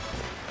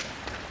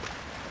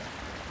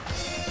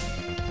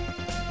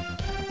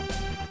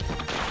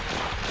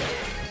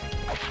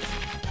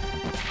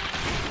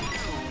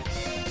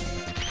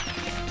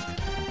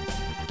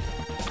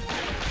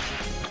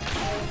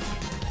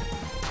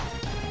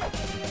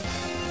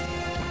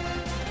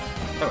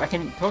 So I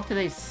can talk to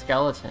these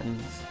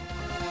skeletons.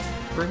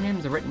 Room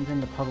names are written in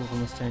the puzzles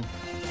on the stone.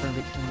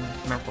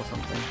 Map or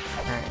something.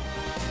 Alright.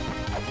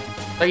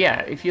 So yeah,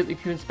 if you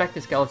inspect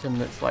a skeleton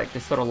that's like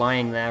just sort of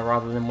lying there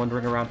rather than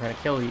wandering around trying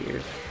to kill you,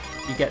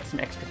 you get some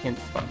extra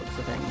hints by the looks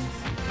of things.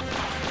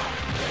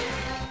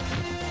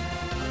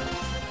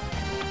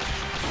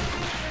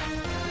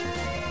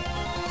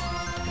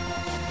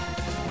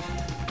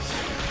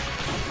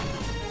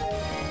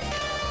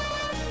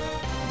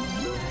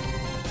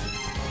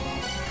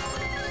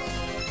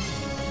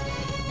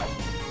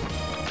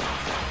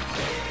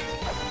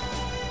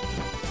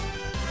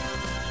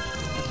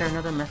 Is there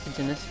another message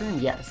in this room?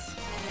 Yes.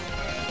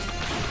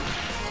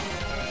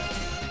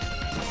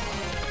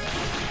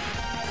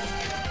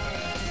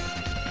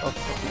 Oh,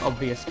 that's an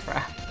obvious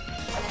trap.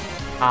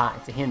 Ah,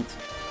 it's a hint.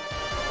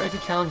 Go to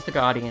challenge the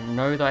Guardian,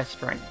 know thy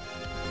strength.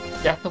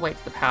 Death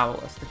awaits the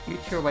powerless, the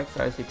future awaits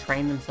those who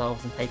train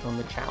themselves and take on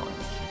the challenge.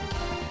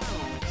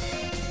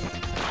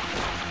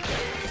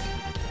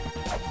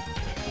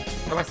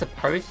 So I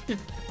supposed to,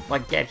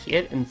 like, get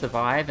hit and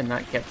survive and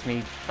that gets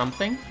me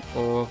something?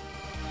 Or...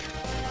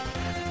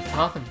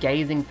 Path of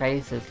Gazing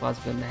Faces lies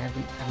within the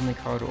Heavenly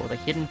Corridor. The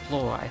hidden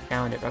floor, I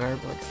found it, but I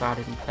got really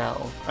excited and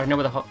fell. I don't know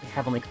where the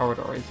Heavenly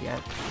Corridor is yet.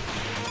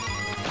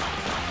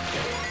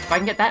 If I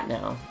can get that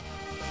now.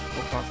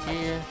 Walk past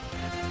here.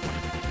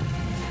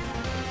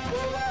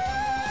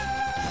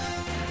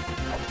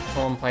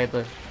 Someone played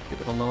the good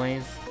little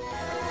noise.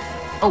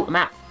 Oh, a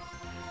map!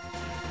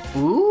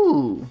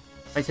 Ooh!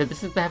 Wait, so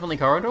this is the Heavenly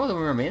Corridor that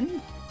we're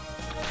in?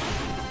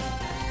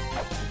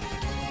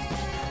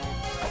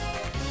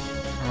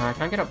 I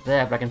can't get up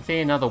there, but I can see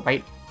another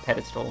weight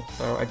pedestal,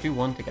 so I do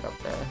want to get up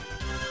there.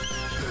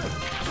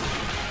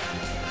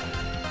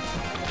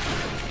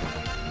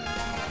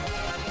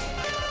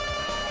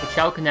 The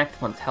shell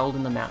connect once held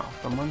in the mouth.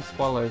 When one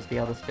swallows, the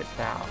other spits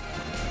out.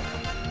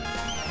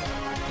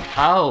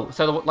 Oh,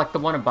 so like the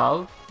one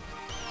above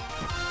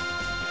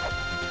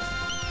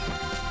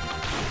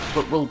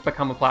will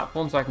become a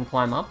platform so I can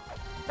climb up?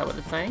 Is that what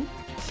it's saying?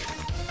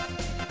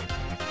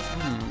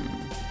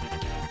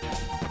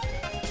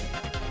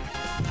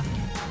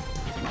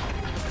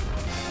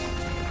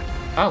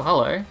 Oh,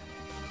 hello.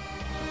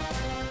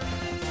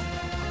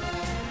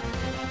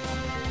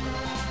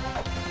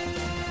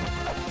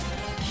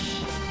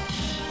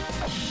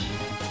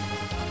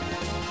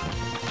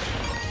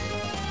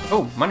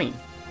 Oh, money.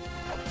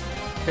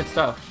 Good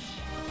stuff.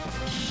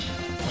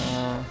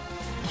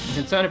 I'm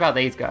concerned about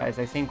these guys.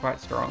 They seem quite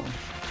strong.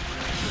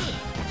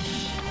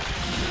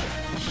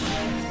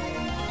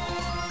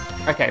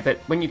 Okay, but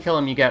when you kill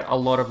them, you get a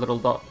lot of little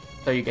dots,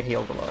 so you get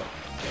healed a lot.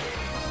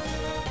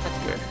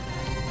 That's good.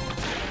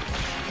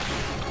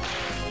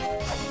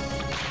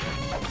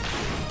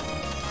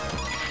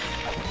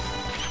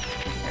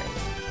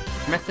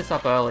 Okay. Messed this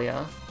up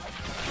earlier.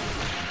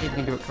 See if we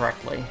can do it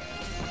correctly.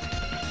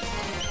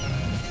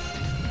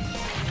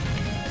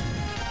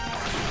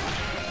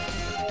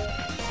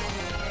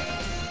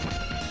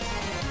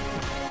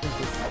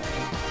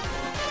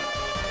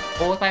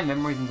 Pour thy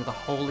memories into the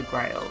Holy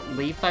Grail,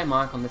 leave thy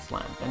mark on this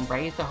land, and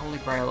raise the Holy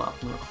Grail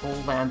up and recall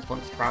lands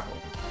once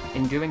travelled.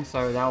 In doing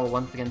so, thou will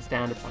once again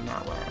stand upon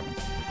that land.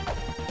 I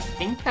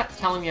think that's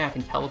telling me I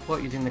can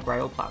teleport using the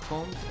Grail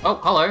platforms. Oh,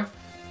 hello!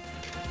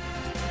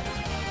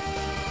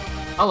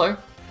 Hello!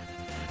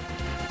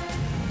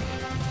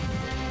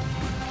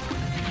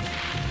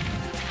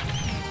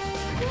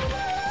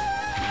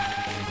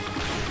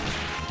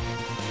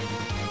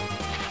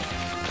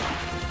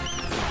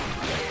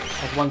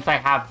 Once I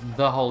have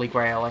the Holy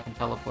Grail, I can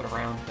teleport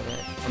around with it.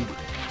 I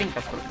think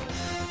that's what it means.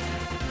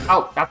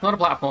 Oh, that's not a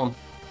platform.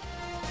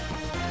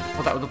 I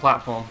thought that was a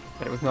platform,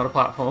 but it was not a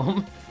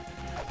platform.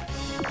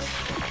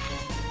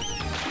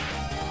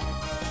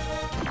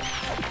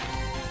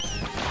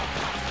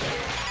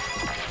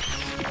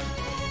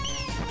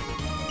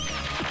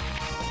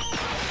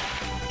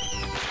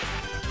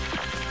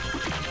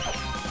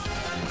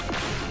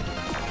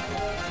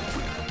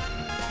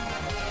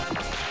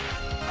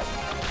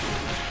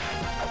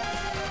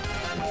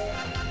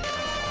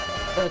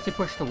 As you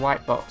push the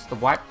white box, the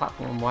white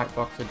platform and white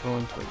box are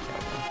drawn to each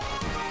other.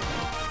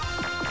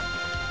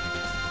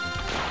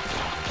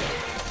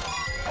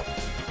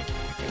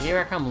 Okay, here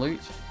I come, loot.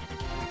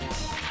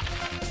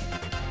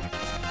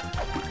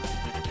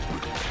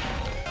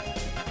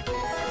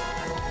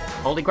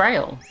 Holy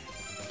Grail!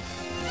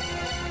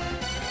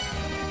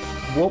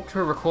 Warp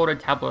to a recorded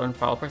tablet and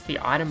file. Press the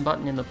item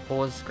button in the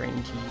pause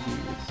screen to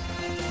use.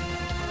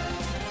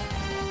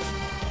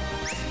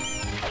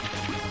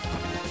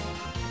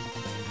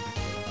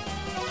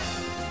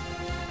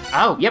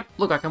 Oh, yep,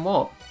 look, I can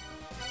walk.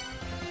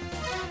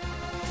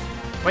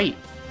 Wait.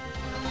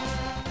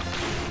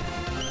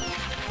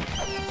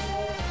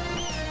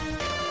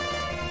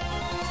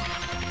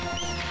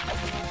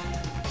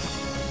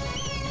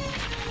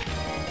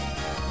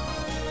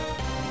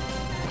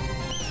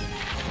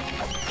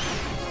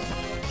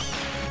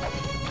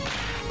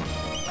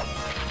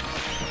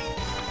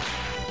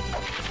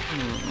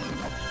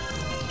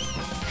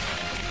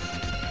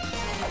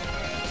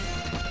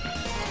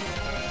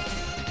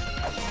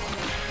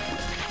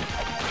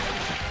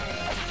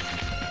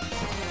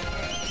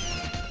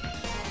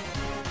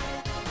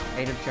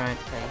 Of giant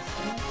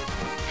faces.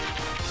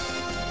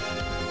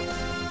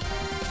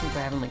 The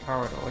Heavenly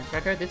Corridor. Should I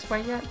go this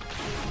way yet?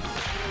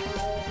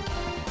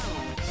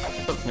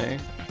 This looks new.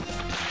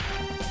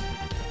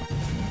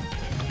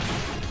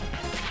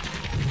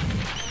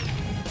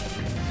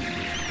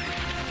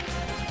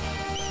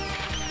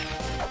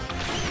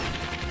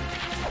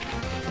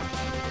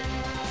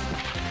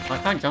 I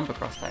can't jump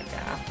across that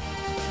gap.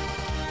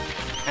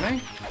 Can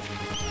I?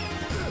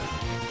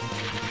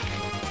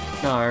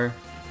 No.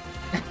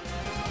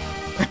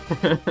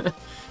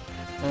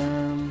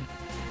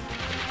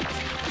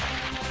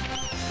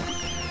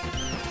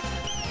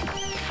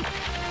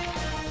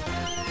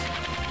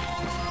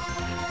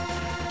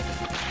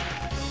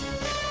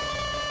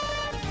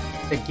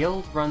 The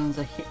guild runs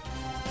a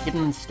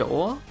hidden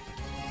store?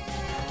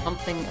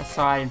 Something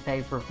aside in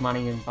favor of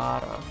money and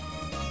barter.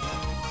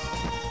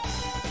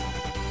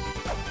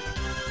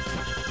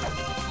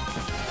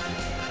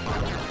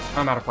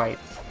 I'm out of weights.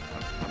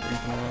 I'm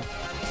drinking that.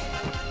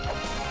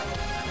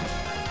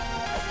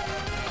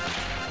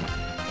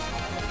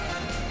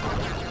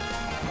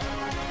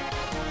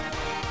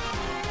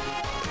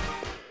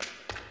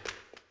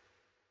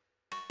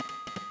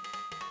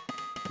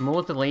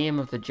 Mausoleum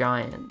of the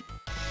Giant.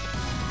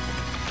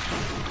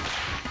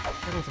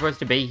 Isn't supposed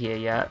to be here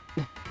yet.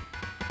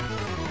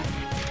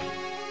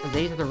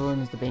 These are the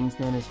ruins of the beings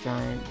known as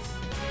giants.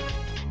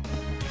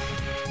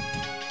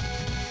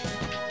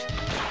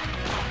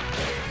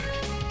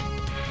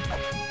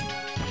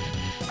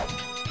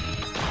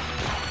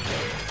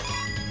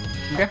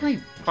 I'm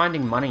definitely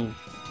finding money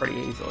pretty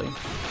easily.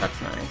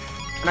 That's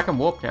nice. And I can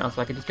warp now,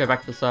 so I can just go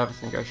back to the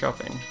service and go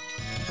shopping.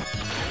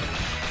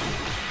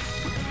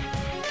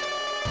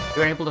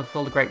 You are able to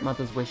fulfill the Great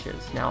Mother's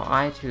wishes. Now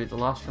I, too, the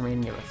last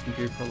remaining of us, am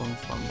due for a long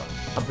slumber.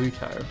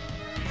 Abuto.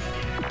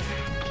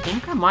 I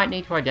think I might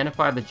need to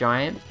identify the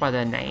giants by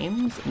their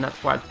names, and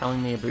that's why it's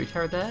telling me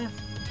Abuto there.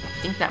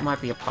 I think that might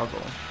be a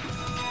puzzle.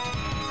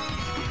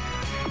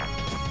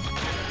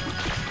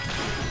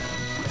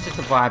 It's just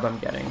a vibe I'm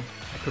getting.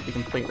 I could be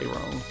completely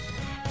wrong.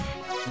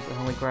 There's the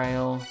Holy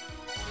Grail.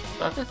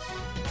 Surface?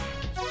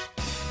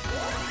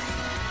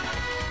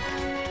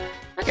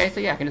 Okay, so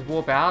yeah, I can just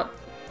warp out,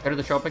 go to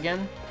the shop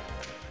again.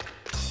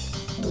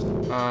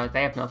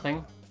 They have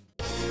nothing.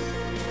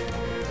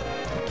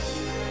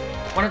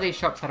 One of these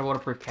shops had a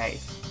waterproof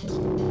case.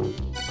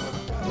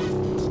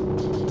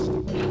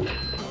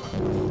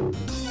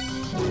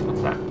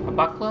 What's that? A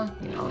buckler?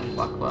 Yeah, a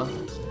buckler.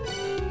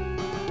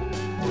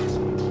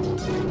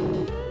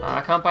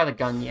 I can't buy the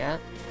gun yet.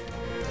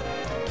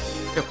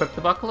 To equip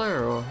the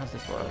buckler, or how's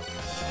this work?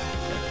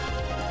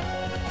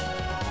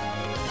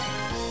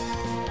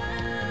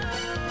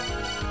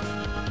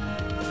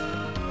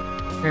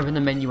 Open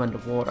the menu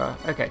underwater.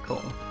 Okay,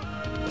 cool.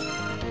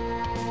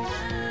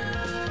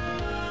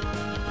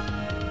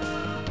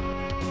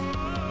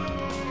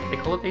 They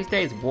call it these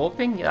days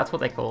warping? Yeah, that's what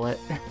they call it.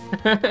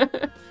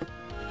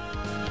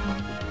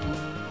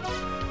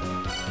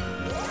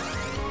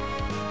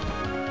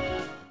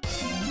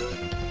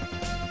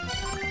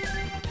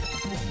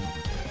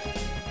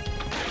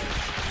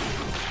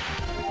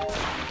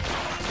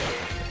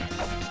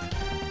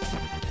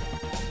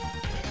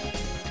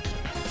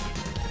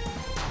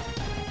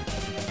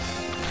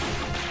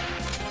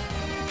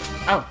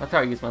 Oh, that's how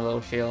I use my little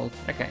shield.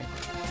 Okay.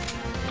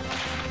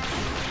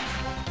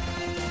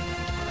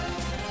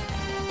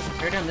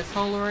 Go down this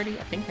hole already?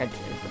 I think I did,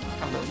 but I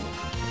can't remember.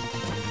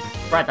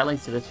 Right, that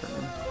leads to this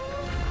room.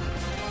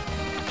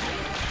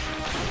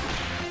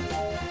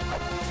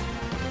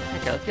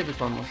 Okay, let's give this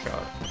one more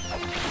shot.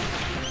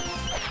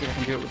 See if I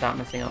can do it without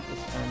messing up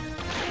this time.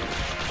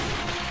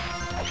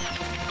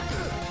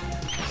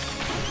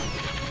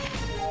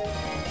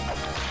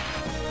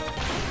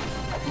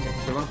 Okay,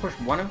 so we want to push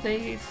one of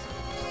these.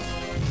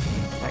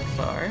 Like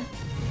so.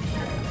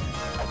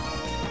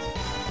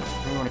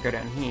 We want to go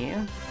down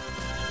here.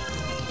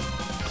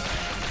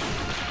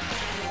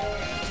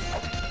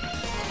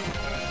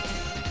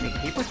 We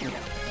can keep pushing it.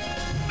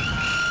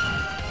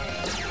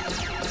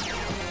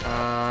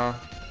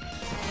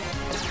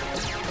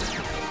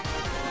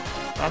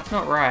 That's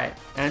not right.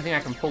 I don't think I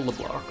can pull the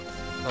block.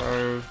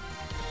 So,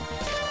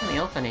 something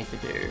else I need to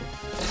do.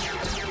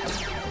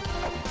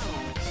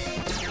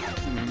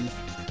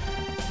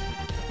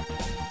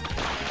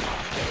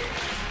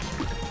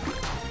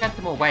 Add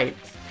some more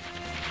weights.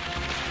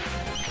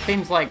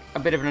 Seems like a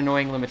bit of an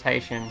annoying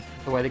limitation,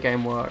 the way the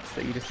game works,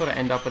 that you just sort of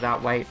end up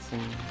without weights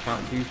and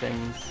can't do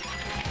things.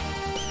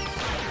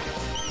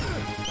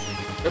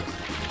 Oops.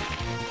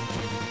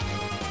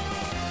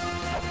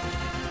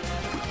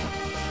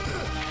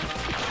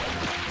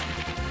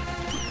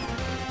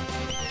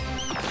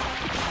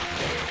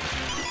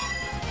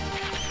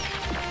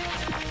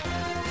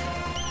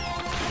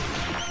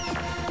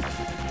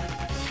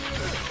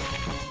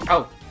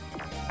 Oh,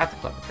 that's a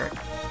clever trick.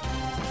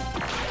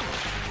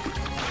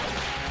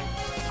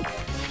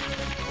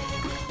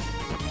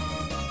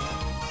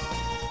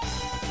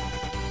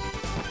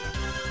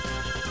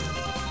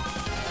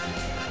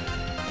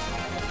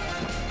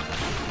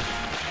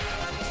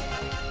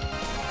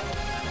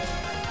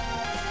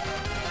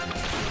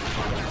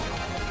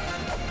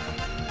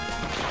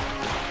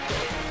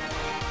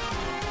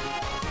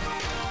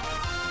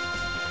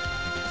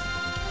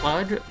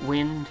 Blood,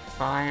 wind,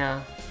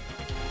 fire,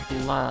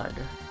 blood.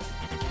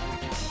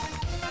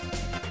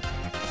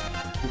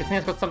 I'm guessing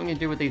that's got something to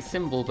do with these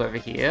symbols over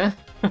here.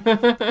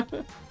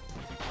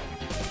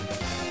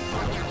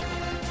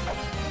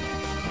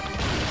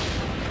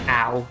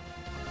 Ow.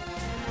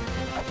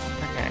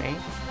 Okay,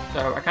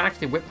 so I can't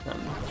actually whip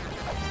them.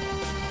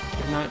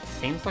 Even though it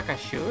seems like I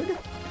should?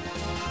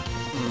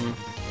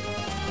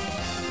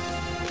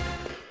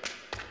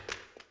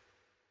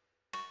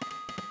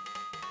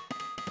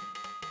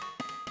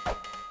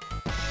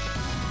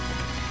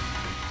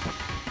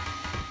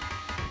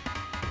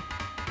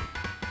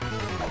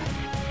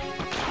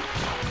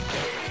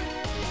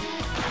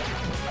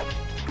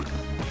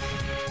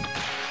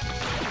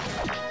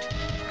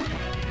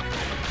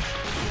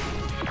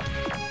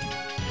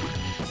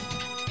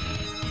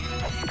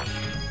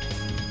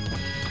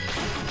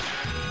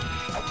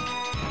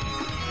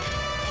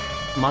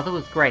 Mother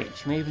was great.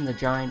 She made even the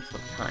giants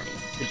look tiny.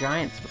 The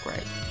giants were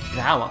great.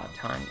 Thou art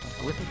tiny,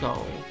 like a little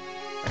doll.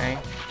 Okay?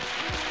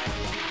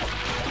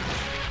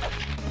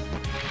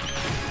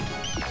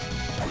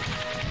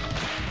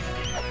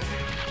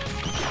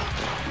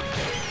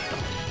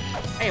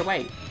 Hey,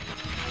 wait.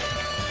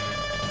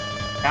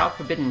 Thou art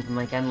forbidden from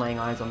again laying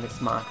eyes on this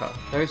marker.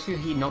 Those who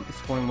heed not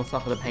this warning will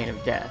suffer the pain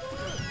of death.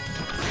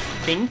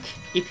 Think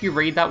if you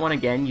read that one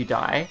again, you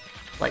die.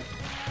 Like,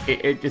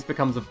 it just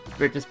becomes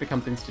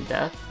instant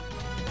death.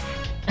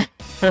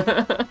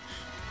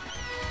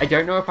 I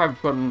don't know if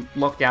I've gotten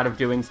locked out of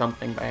doing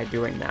something by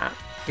doing that,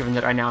 given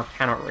that I now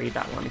cannot read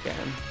that one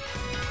again.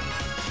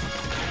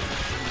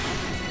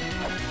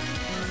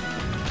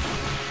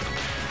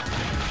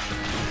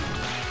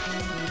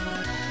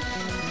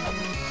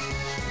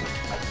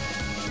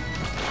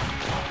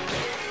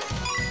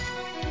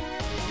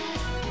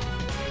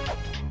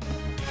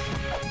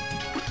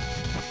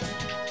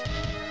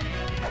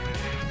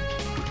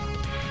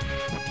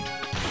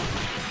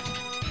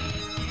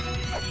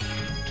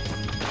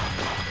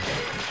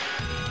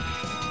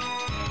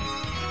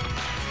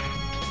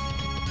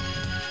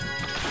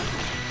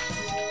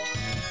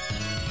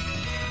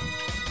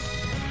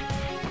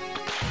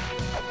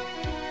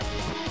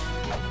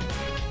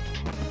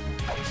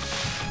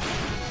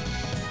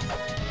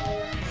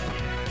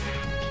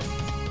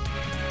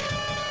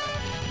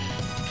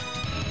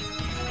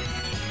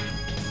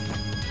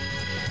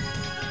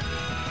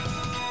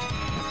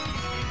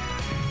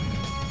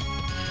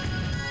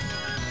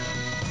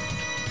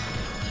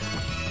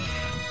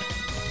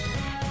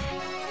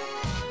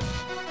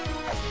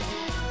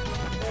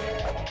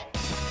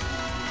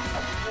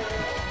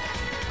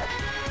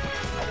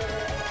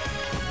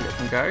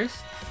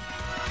 Ghost.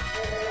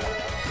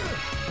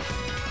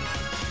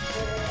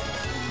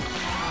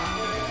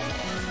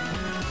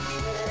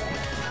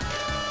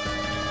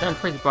 Then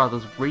Freeze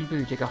Brothers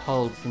Rebu dig a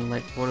hole in the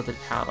lake water the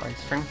tower. His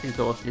strength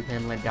exhausted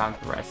him led down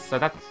to rest. So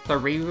that's the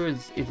Rebu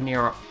is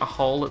near a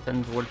hole that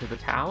sends water to the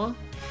tower.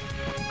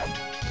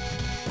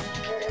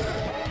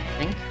 I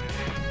think.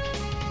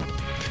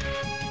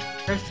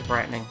 Ghosts are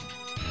frightening.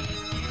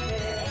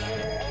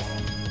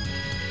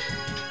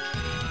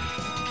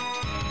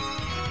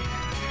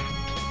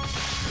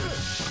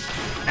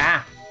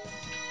 Ah!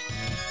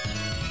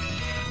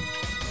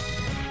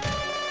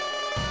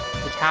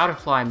 The tower to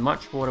fly,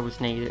 much water was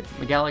needed.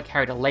 Miguel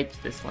carried a lake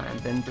to this land,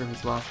 then drew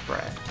his last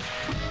breath.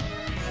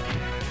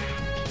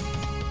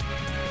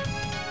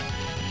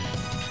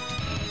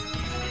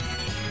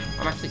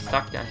 I'm actually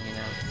stuck down here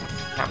now.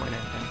 That won't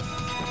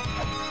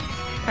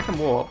happen. I can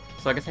warp,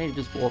 so I guess I need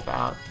to just warp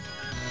out.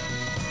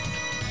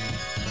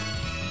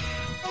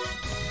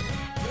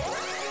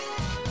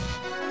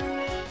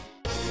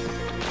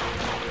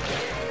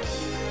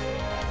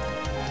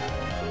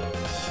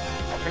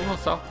 Any more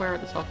software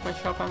at the software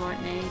shop I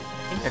might need?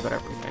 I think I got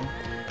everything.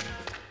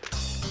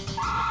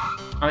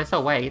 Oh, they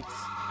sell weights.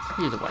 I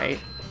could use a weight.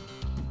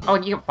 Oh,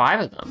 and you get 5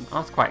 of them. Oh,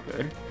 that's quite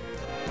good.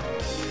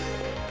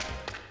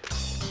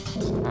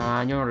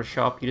 You're not a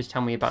shop, you just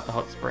tell me about the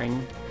hot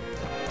spring.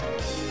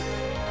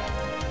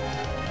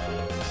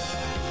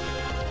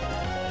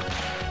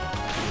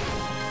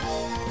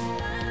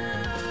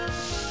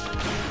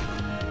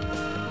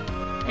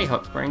 Hey,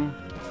 hot spring.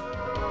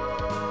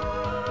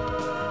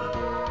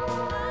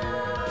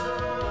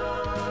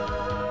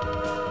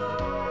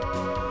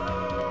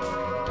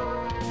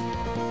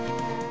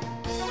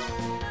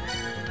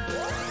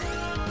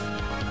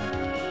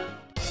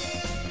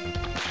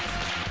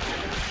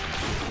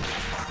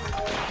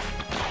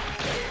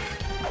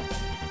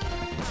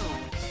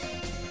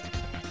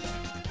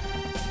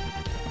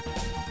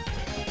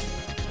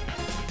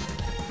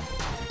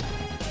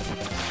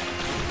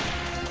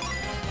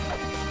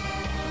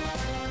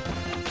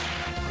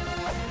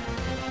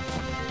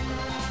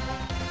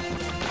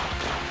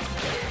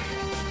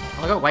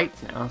 I got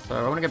weights now, so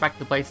I want to go back to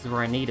the places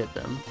where I needed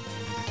them.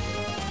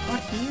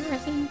 What, here, I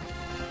think?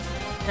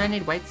 Do I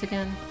need weights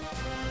again?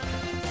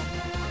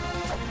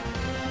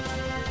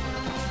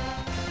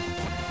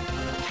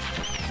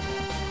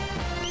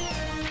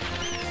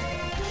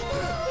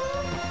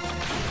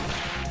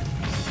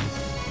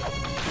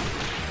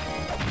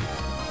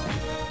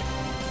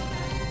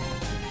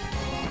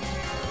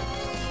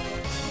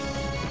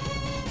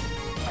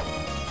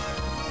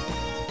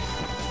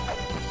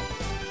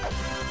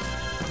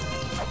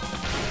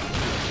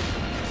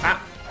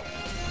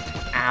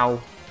 Ow.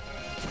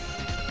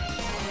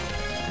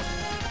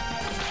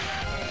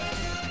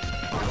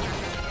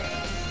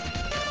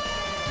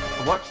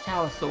 The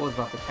watchtower soars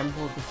above the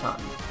Temple of the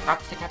Sun,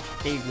 perhaps to capture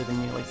thieves with a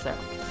newly set.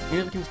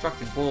 Newly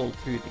constructed wall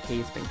too, the key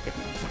has been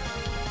hidden.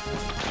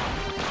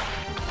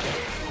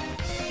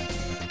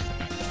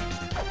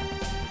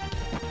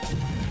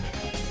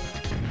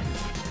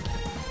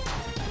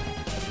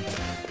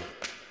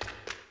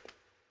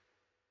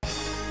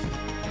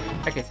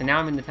 Okay, so now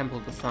I'm in the Temple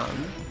of the Sun.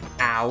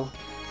 Ow.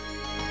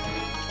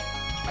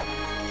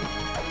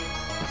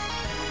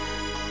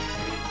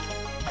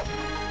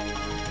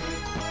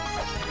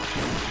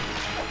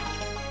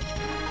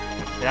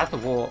 Yeah, that's a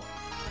warp.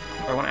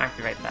 I want to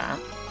activate that.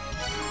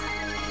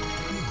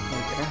 There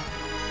we go.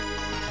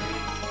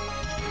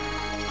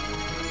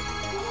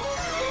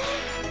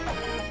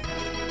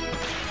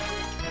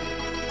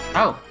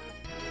 Oh!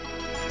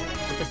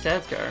 Where'd the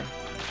stairs go?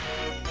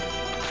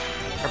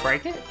 Did I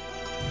break it?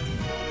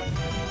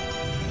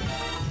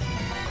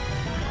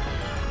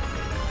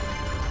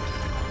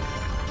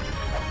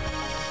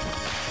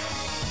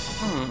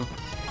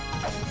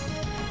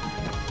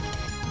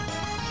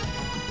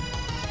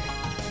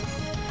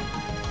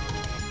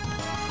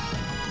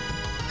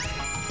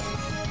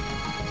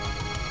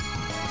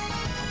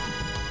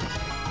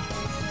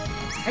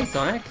 Hey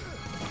Sonic!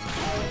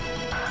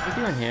 What are you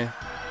doing here?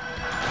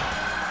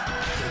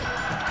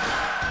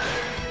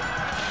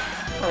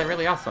 Oh, they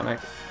really are Sonic.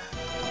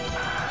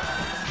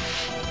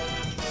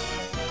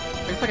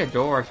 There's like a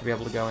door I should be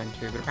able to go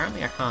into, but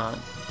apparently I can't.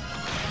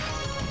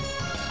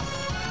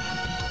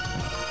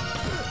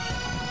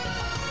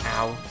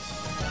 Ow.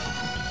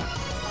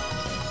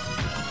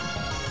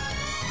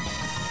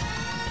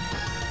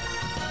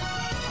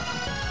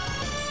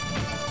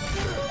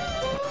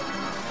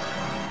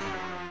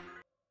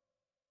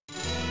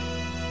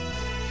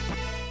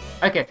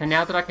 Okay, so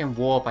now that I can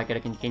warp, I get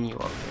a continue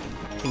option.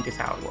 I think is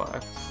how it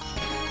works.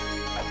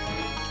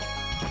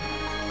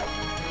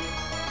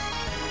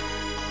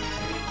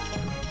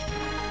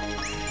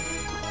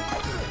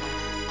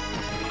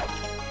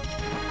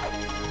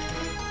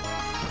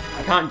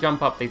 I can't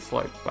jump up these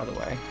slopes, by the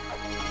way.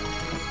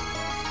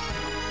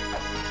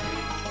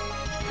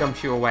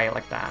 Jumps you away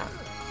like that.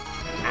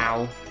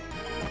 Ow.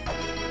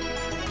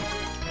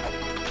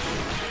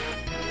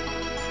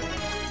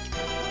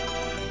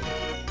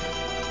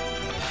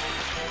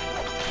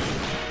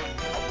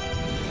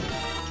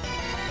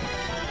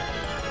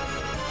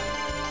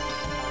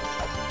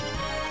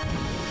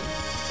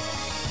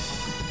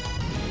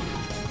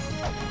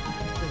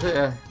 This is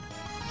a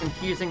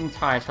confusing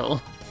title.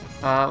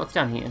 What's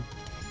down here?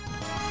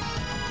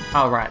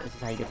 Oh, right, this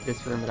is how you get to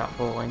this room without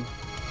falling.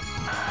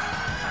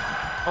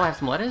 Oh, I have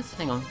some letters?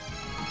 Hang on.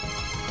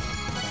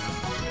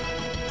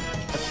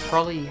 A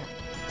trolley...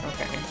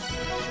 Okay.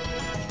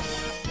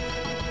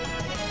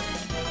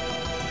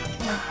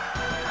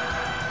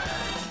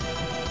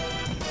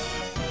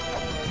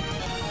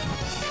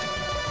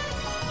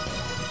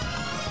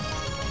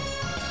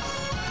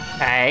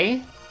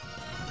 Okay.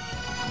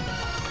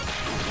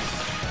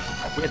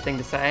 Weird thing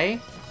to say.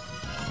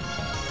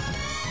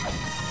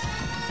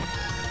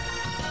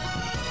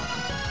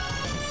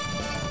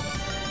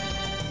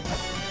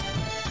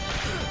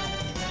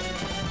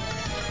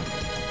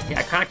 Yeah,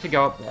 I can't actually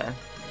go up there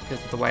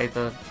because of the way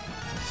the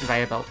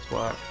conveyor belts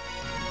work.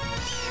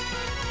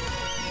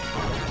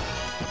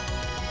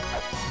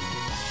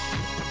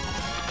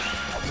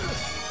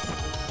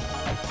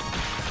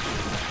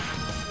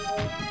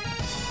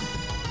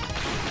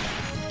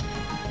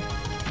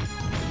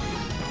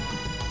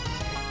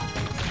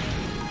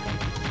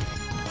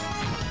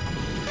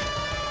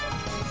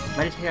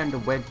 Meditate under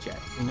Wedjet,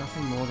 do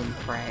nothing more than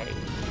pray.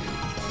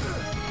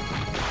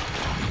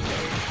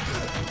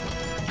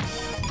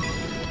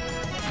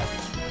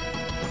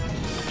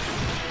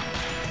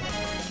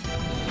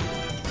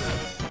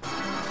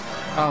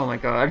 Oh my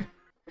god.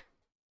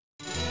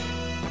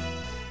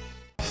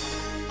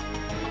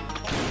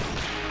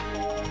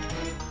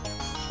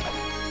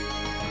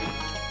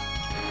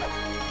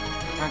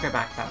 Can't go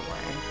back that way.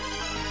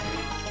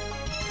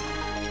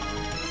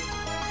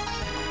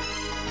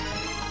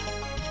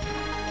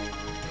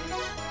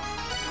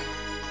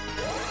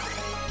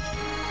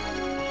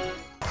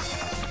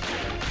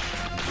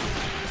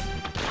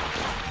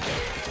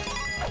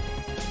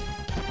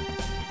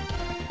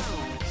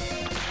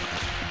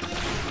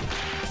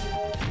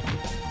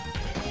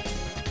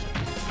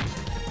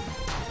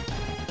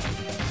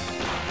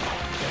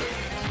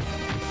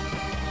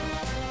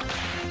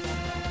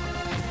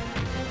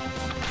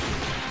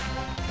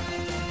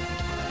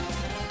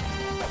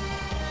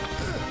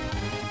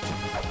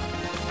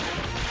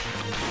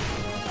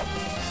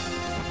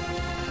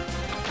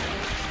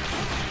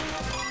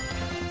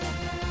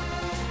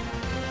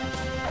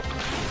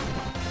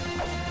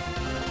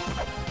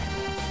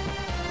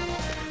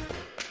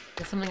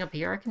 Something up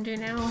here I can do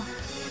now?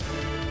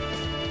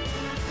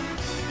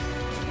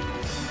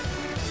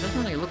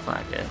 Doesn't really look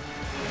like it.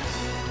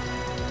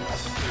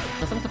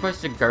 Unless I'm supposed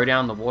to go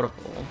down the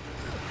waterfall.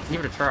 Give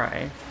it a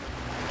try.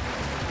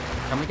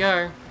 Can we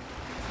go?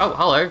 Oh,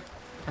 hello!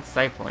 That's a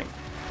save point.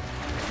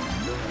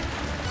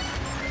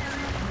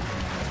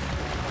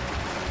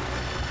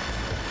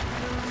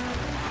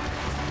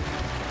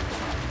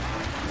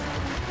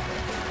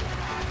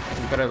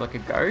 We've got a, like a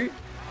goat?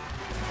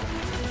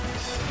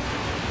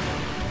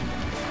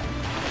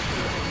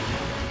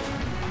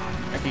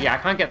 Yeah, I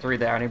can't get through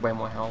there, I need way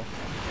more health.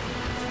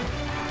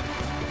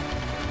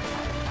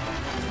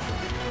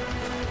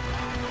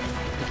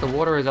 The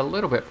water is a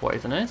little bit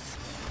poisonous.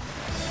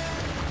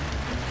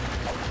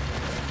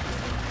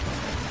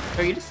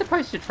 So you're just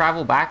supposed to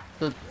travel back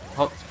to the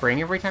hot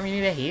spring every time you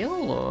need a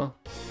heal, or...?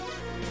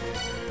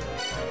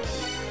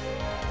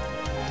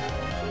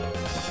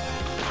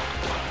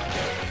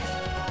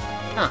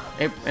 Huh,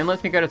 it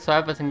lets me go to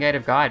surface and Gate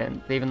of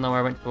Guidance, even though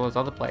I went to those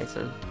other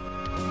places.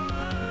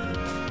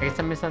 I guess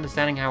I'm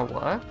misunderstanding how it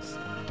works?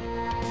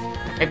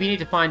 Maybe you need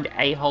to find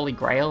a Holy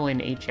Grail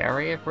in each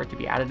area for it to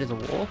be added as a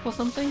warp or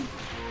something?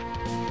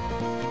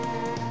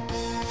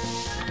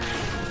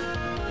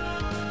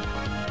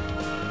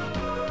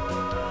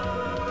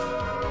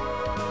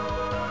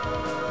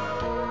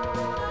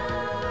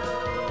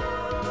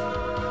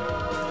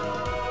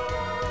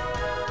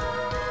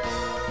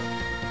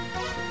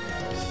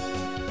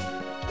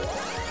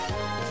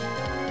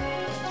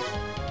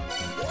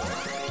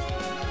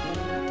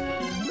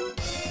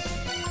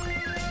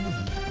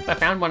 I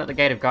found one at the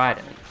Gate of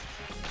Guidance.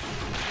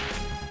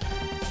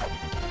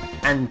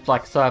 And,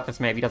 like,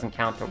 surface maybe doesn't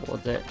count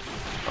towards it.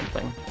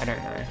 Something. I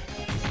don't know.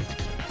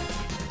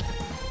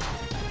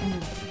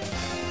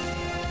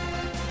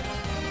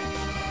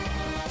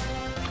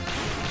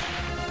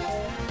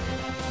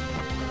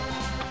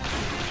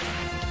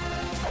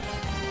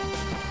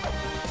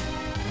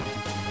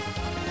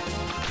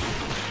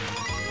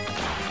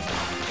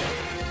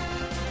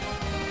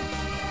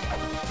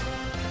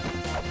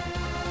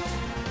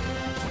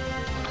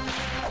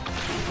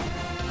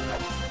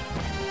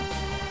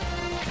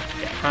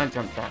 Can't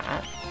jump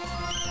that.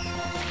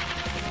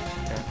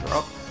 Gonna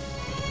drop.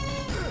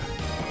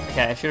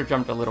 Okay, I should have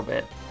jumped a little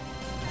bit.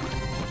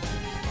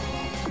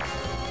 I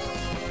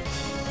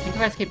think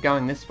if I just keep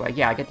going this way,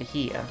 yeah, I get to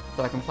here.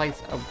 So I can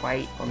place a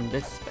weight on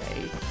this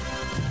space.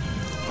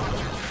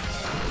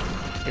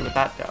 See what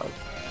that does.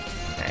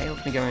 Okay,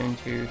 let me go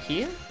into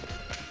here.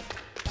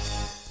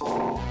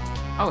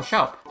 Oh,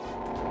 shop.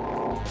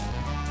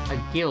 A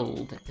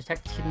guild.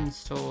 Detects hidden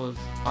stores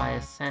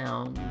via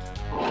sound.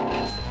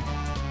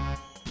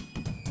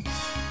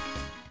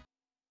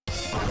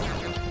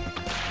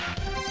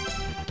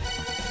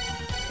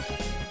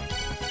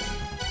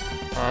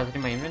 Is it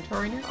in my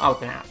inventory now? Oh,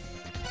 it's an app.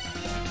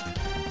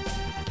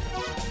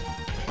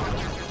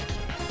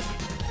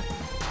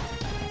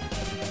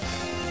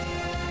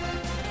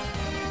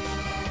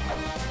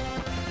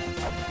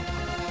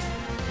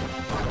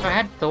 So I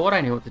had thought I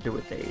knew what to do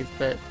with these,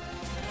 but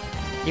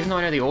even though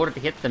I know the order to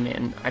hit them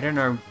in, I don't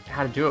know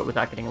how to do it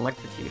without getting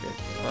electrocuted.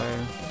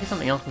 So maybe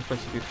something else I'm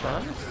supposed to do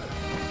first?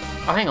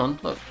 Oh, hang on,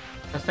 look.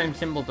 The same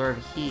symbols are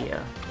over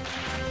here.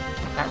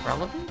 Is that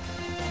relevant?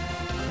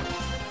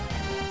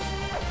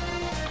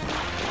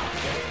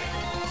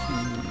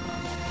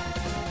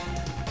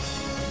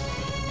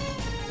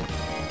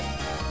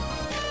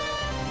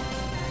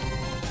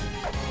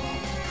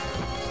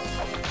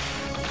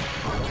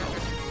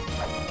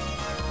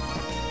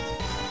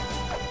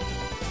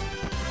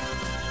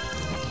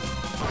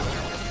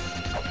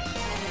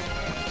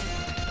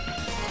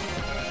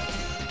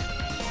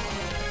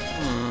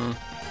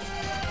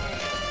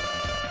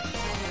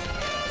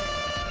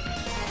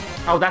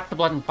 Oh, that's the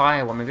blood and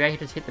fire one. Maybe I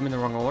just hit them in the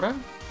wrong order?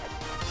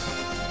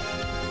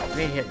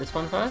 Maybe I hit this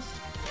one first?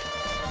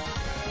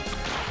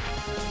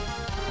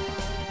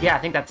 Yeah, I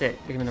think that's it.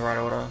 Hit them in the right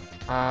order.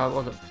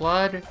 Was it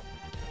flood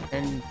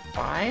and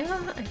fire,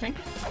 I think?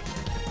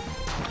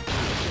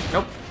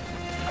 Nope.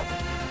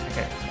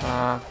 Okay,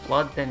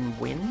 flood then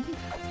wind?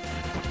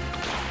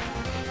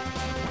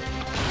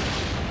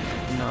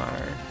 No.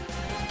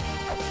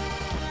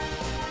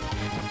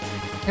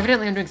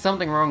 Evidently I'm doing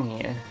something wrong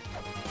here.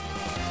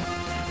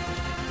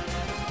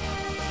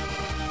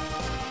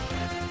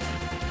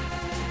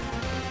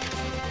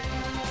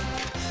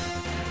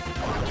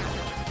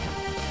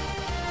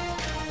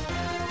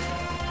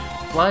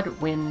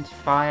 Blood, wind,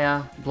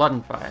 fire, blood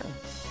and fire.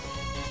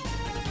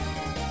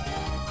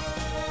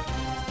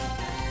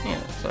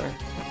 Yeah, so...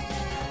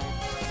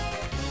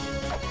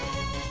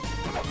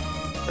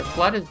 The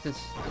flood is this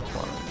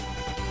one.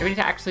 Do we need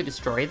to actually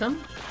destroy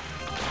them?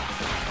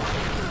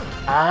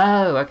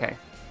 Oh, okay.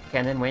 Okay,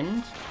 and then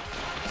wind.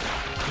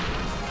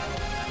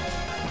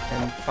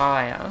 And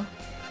fire.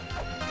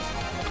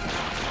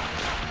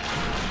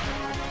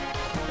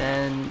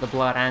 Then the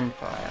blood and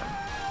fire.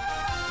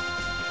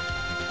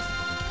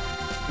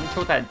 I'm not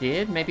sure what that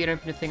did. Maybe it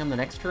opened a thing on the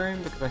next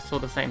room because I saw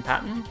the same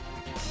pattern.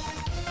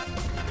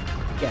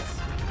 Yes.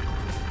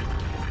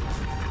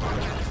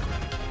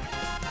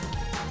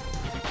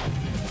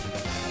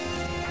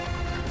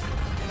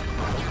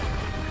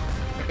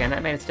 Okay, and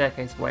that made a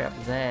staircase way up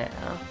there.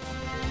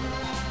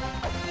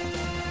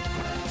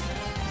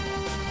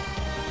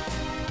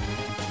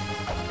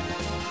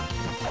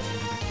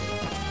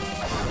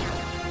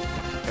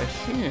 I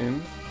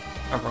assume...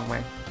 Oh, wrong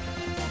way.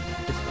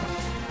 This way.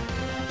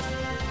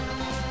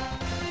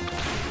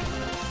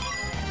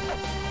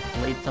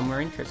 Lead somewhere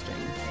interesting.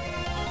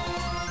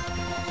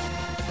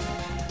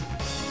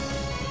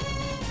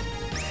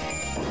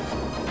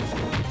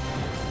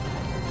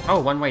 Oh,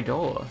 one-way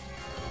door.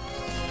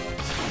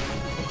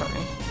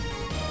 Okay.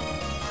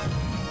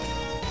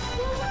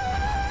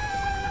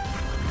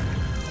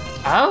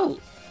 Oh!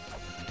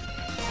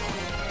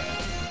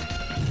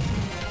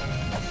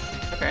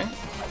 Okay.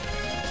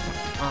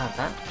 I'll have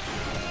that.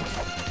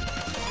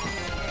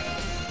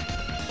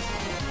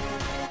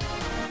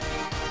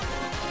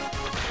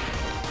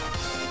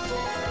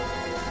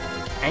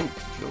 Ink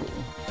Jewel.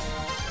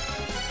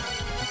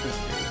 What's this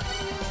do?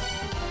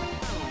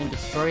 You can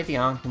destroy the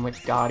Ankh in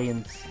which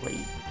Guardians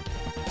sleep.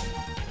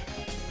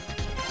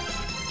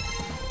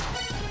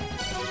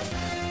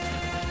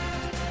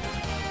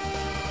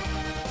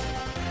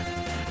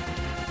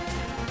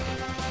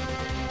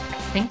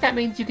 I think that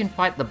means you can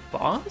fight the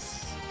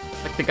boss?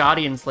 Like, the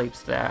Guardian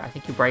sleeps there. I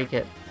think you break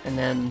it, and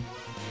then...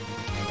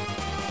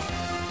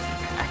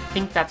 I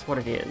think that's what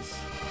it is.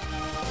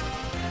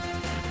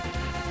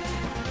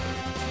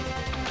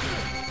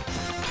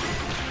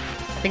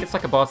 I think it's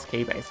like a boss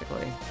key,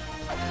 basically.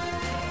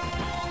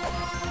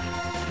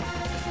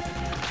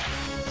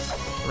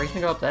 Are we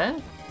gonna go up there?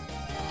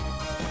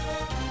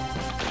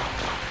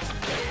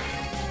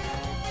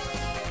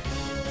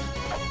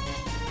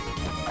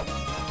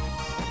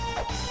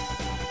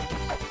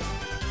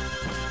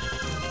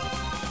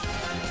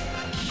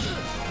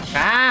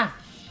 Ah!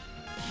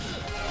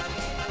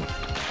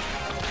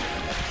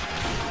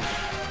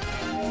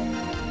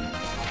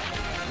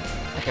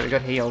 Okay, we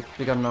got healed.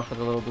 We got enough of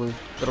the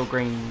little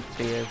green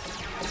spheres.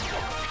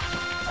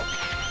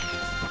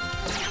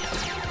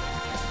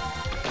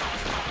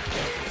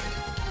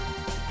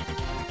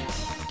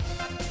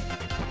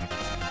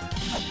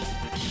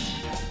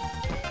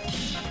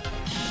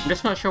 I'm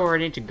just not sure where I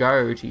need to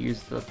go to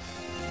use the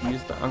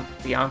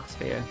Ankh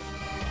sphere,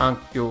 Ankh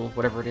jewel,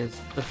 whatever it is.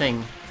 The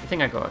thing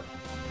I got.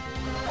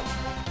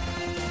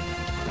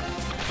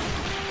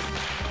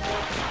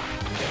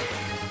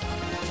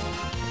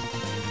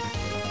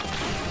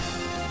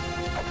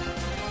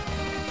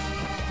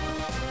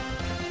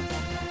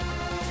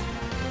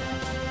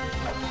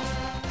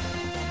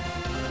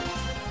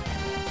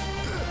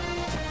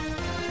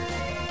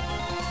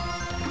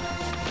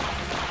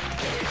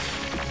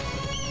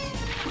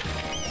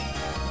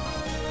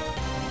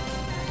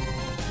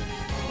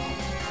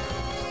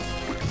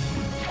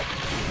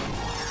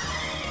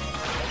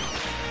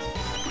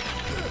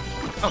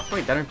 Oh,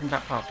 wait, that opens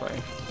that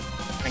pathway.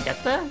 Can I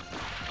get there?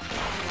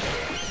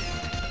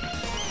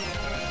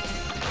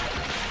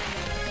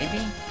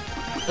 Maybe?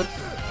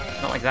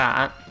 Oops. Not like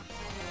that.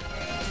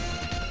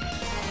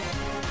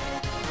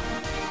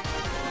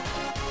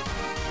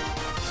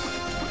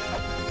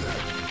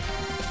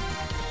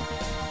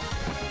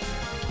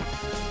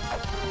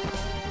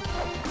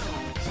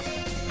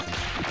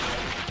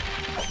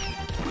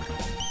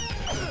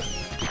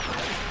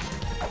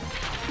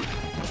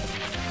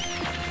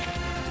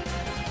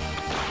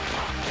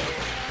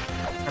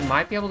 I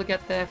might be able to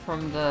get there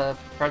from the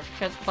treasure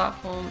chest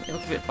platform. It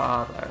looks a bit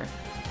far though.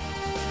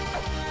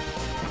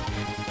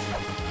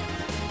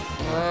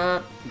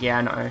 Yeah,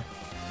 I know. I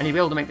need to be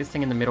able to make this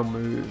thing in the middle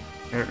move.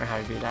 I don't know how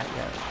to do that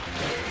yet.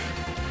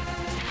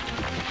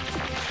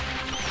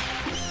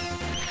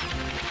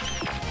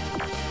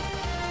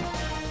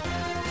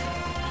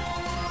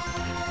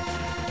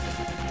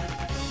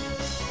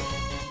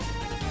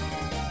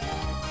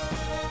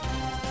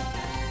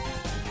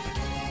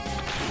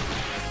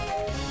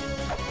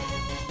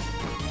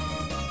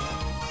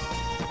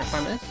 Can I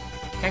climb this?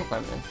 Can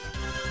climb this.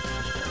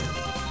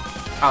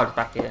 Oh, it's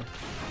back here.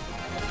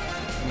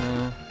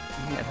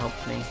 I think that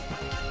helps me.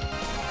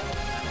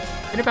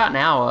 It's been about an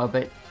hour,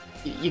 but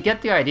you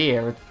get the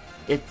idea.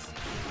 It's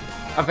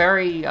a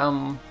very,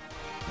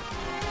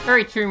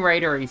 very Tomb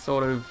Raider-y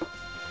sort of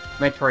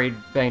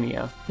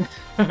metroidvania.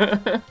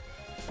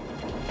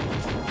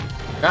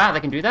 Ah, they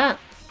can do that?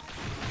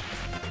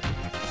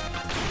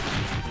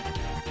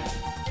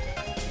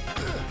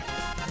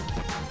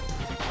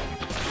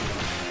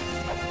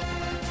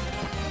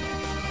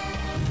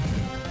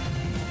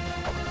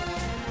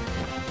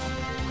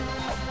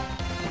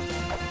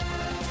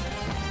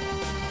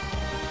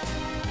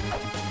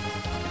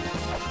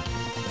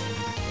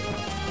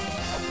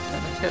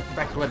 Let's get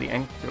back to where the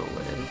Ankh jewel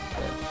is,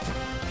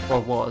 but... or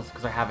was,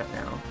 because I have it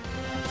now.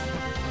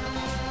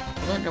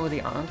 I don't know where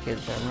the Ankh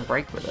is, so I'm gonna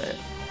break with it.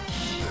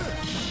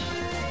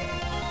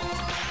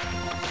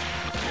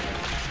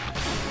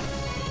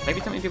 Maybe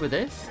something to do with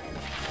this?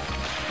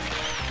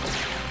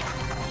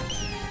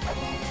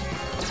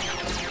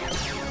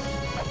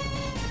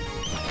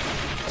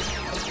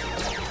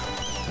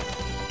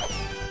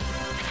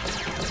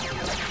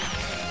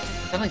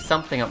 Definitely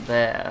something up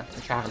there,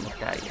 which I haven't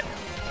looked at yet.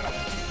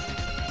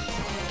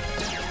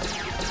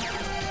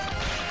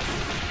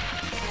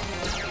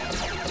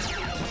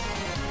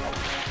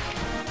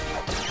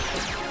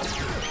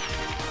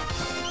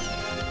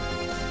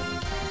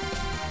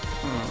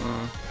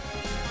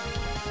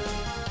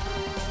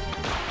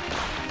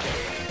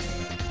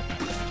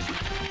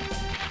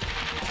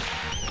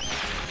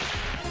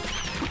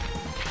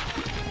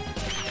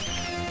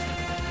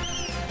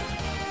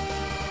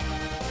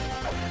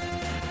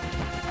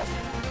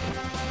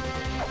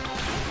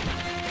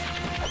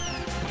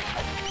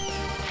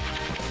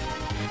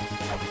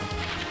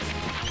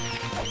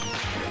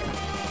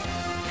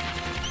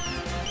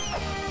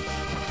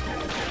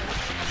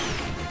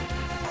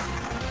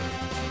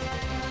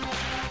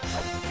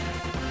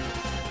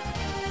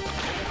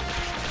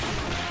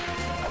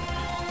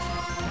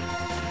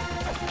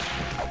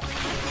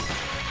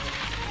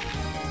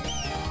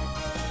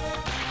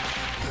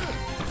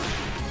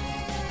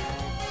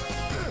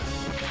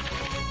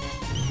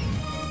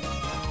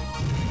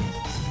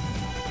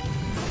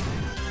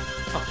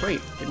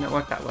 sweet. Didn't it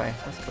work that way?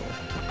 That's cool.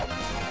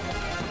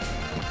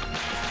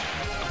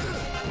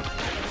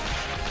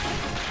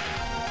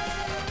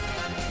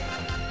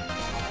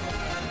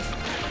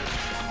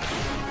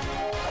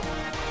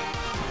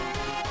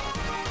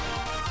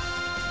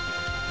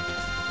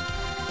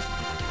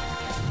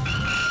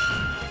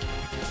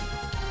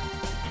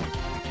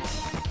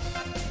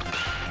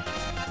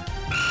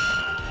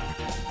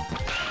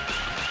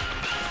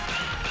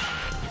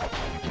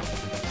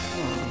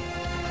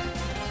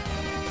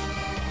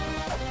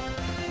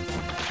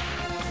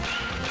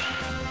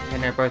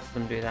 No, both of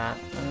them do that.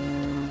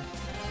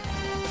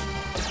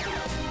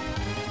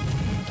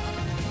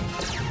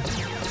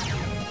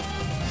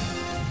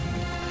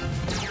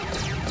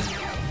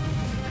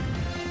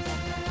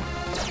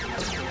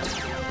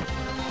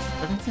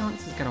 Doesn't seem like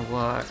this is gonna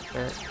work,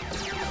 but see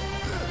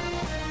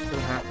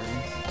what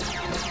happens.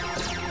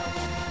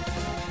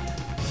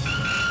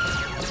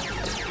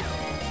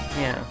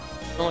 Yeah,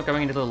 it's not like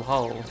going into a little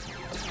hole.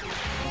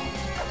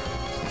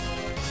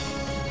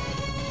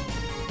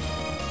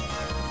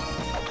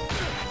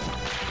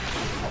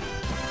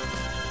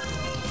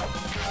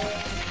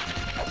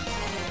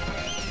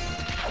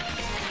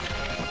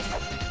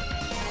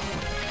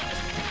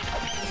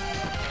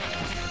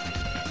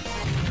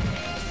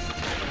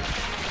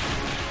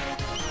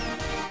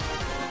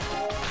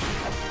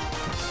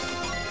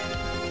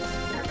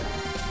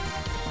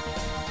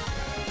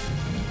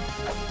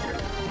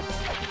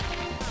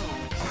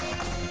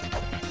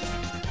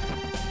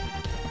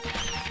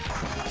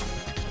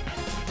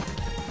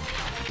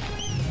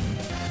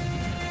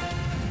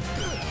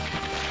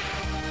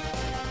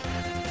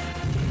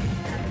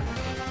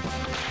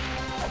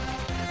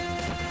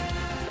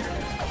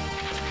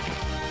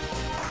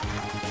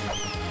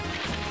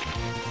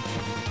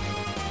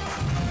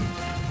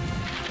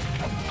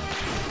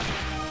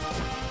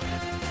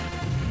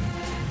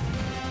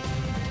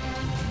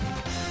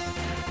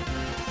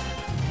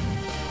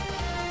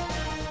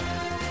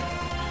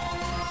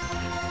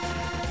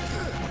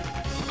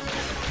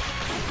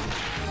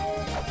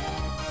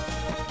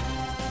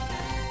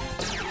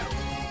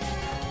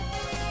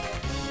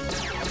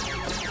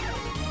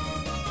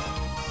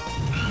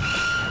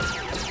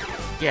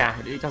 Yeah,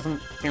 it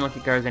doesn't seem like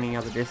it goes any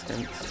other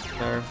distance,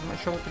 so I'm not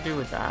sure what to do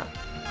with that.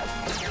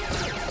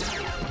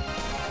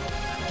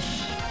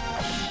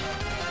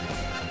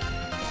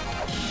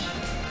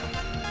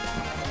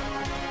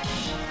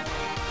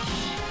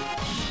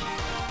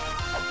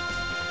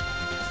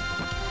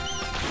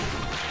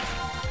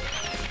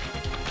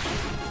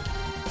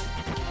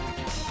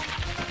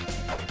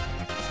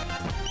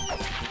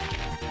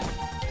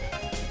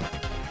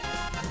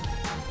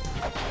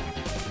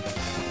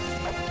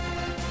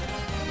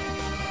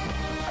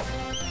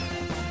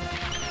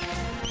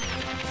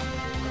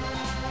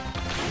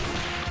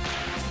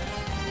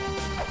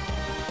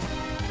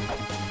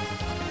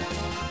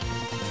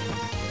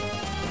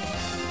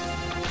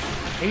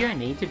 Maybe I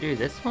need to do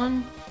this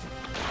one?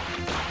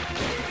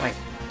 Like,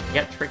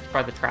 get tricked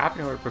by the trap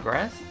in order to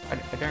progress? I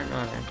don't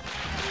know.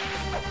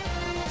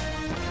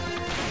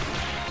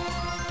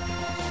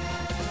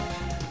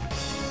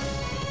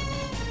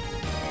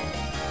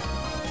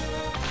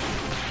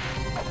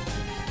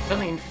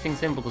 Something interesting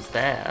symbol is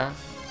there.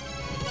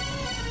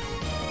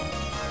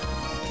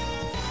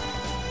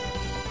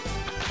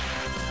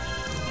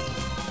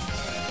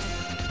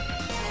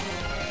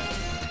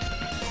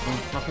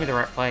 Must be the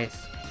right place.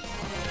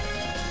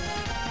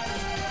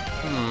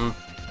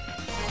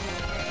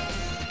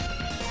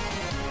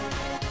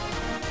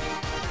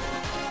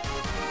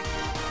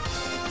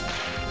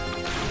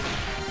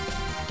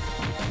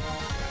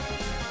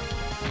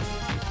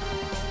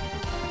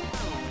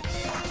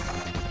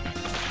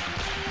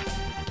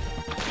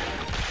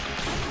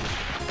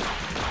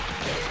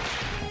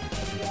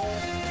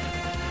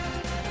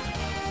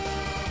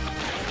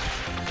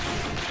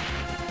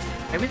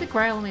 Maybe the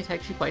Grail only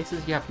takes you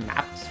places you have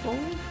maps for?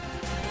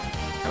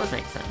 That would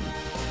make sense.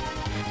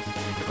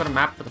 I've got a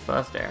map for the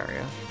first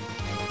area,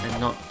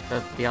 and not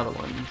for the other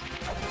ones.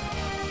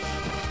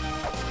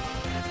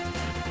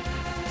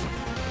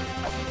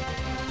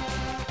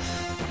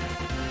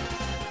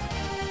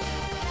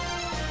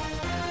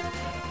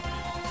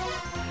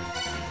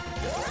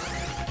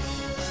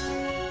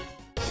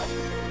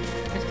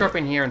 Let's drop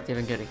in here and see if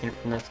I can get a hint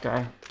from this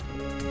guy.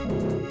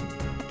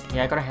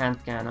 Yeah, I got a hand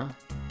scanner.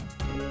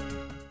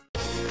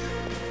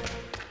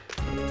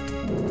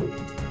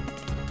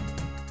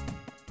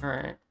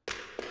 Alright.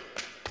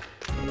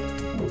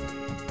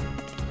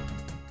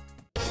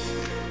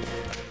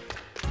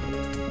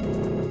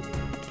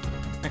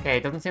 Okay,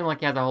 it doesn't seem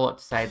like he has a whole lot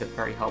to say that's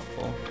very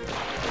helpful.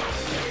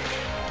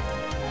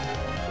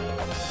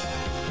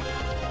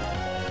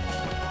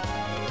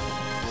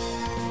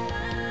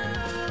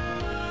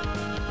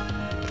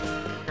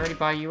 Did I already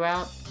buy you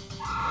out?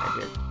 I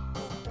did.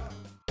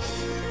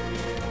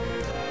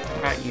 What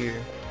about you?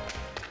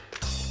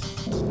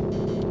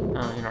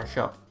 Oh, in our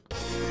shop.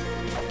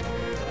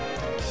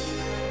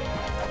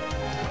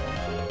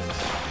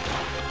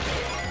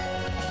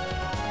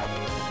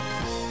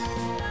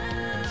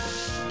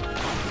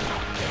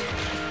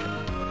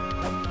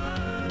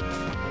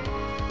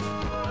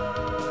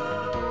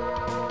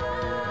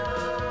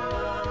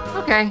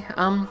 Okay,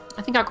 I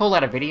think I'll call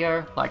that a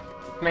video. Like,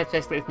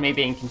 basically it's me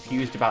being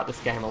confused about this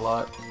game a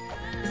lot.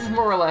 This is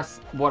more or less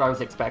what I was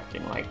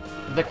expecting. Like,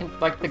 the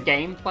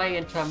gameplay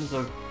in terms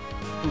of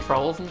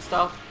controls and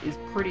stuff is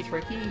pretty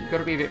tricky. You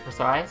gotta be a bit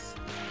precise.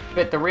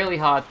 But the really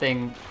hard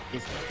thing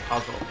is the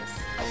puzzles.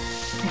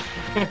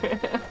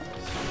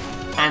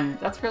 And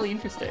that's really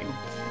interesting.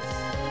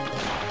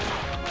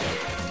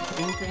 It's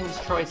an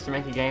interesting choice to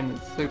make a game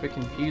that's super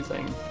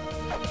confusing.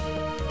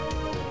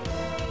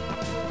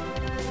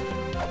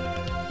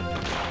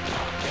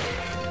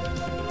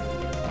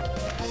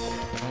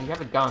 You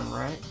have a gun,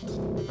 right?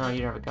 No,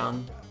 you don't have a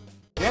gun.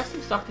 You have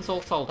some stuff that's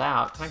all sold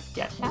out. Can I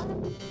get that?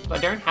 But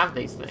I don't have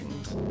these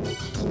things.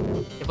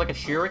 You have like a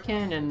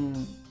shuriken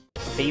and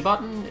a B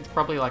button? It's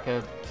probably like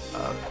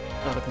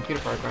another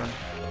computer program.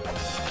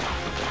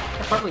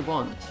 I probably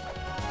want.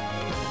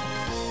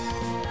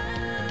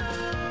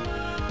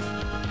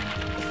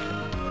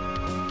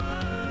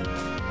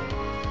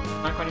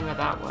 Not going to go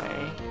that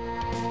way.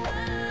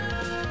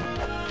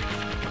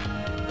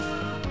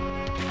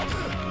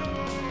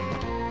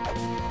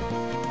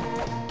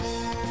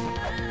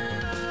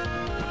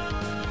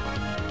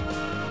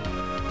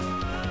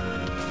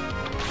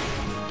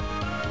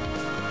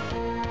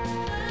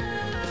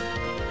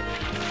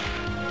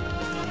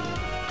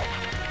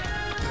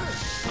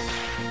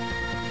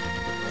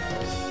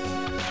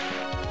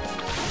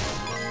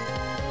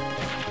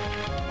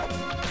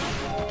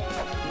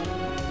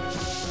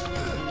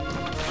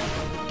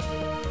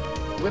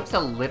 Whip's a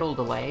little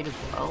delayed as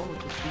well,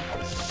 which is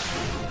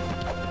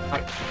interesting.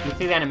 Like, you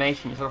see the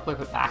animation, you sort of flip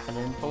it back and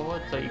then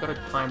forward, so you gotta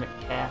time it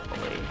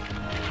carefully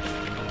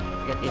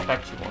to get the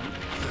effect you want.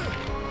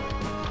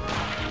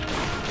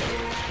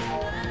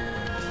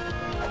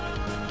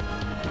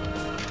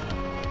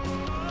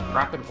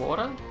 Rapid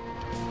water?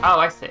 Oh,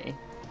 I see.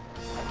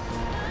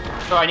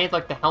 So I need,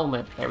 like, the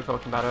helmet they were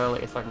talking about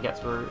earlier so I can get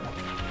through.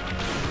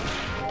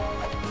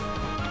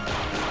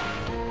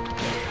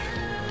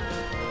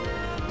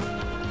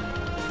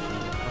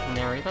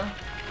 There either.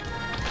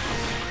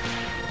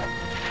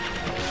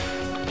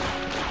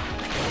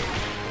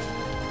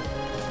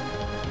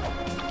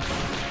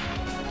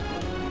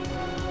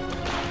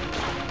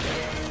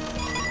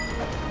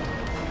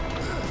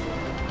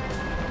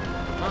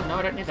 Oh no,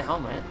 I don't need the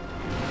helmet.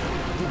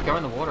 I can go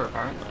in the water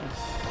apparently.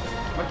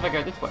 Where should I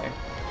go this way?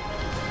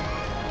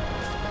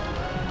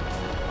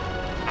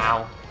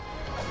 Ow.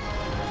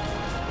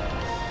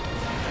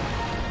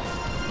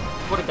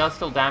 Water does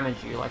still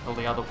damage you like all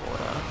the other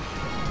water.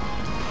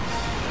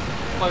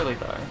 Slowly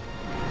though.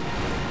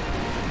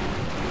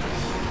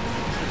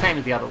 It's the same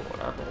as the other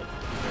water, but it's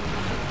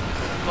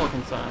still a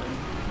concern.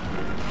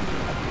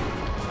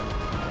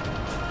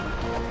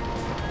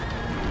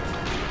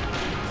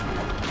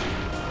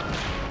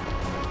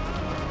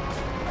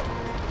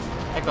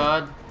 Hey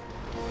bud.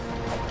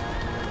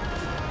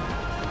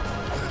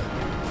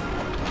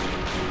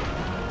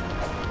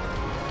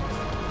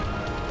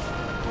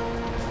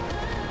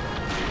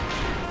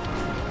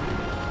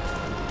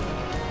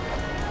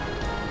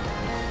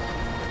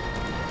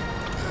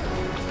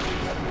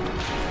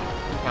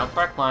 I'll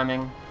try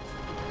climbing.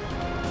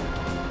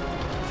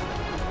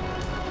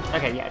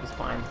 Okay, yeah, just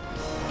climb.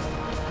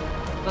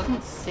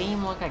 Doesn't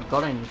seem like I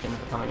got anything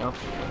for coming up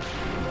here.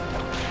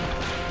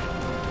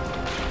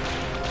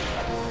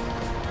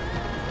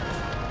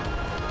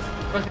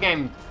 Of course the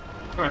game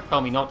pretty much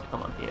told me not to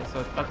come up here,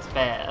 so that's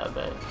fair,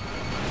 but...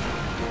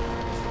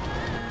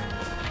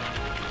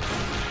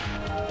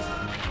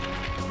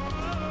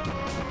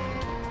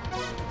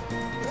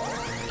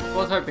 I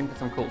was hoping for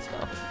some cool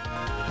stuff.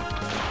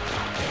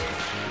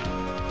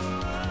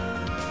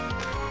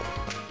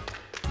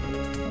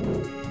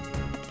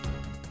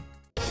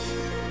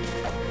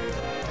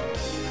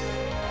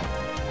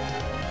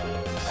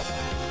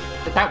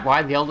 Is that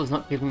why the Elder's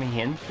not giving me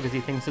hints? Because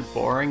he thinks it's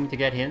boring to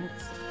get hints?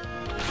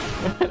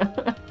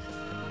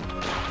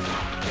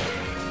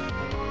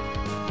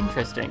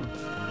 Interesting.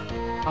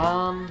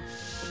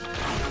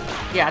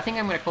 Yeah, I think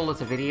I'm gonna call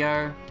this a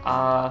video.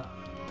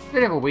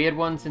 Bit of a weird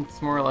one since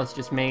it's more or less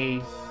just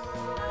me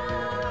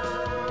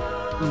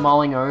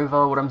mulling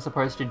over what I'm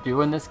supposed to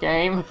do in this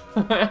game.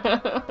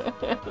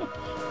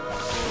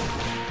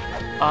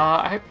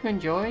 I hope you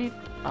enjoyed.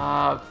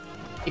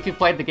 If you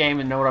played the game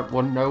and know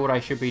what I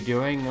should be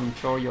doing, I'm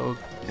sure you're,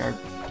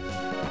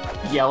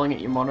 yelling at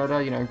your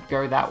monitor,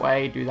 go that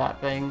way, do that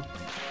thing.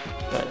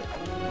 But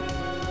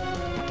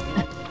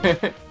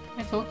can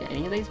I talk to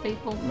any of these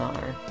people? No,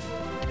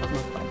 doesn't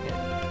look like it.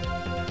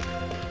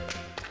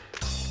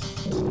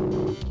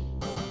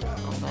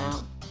 Hold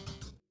out.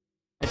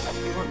 I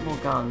do want more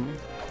guns.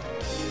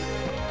 I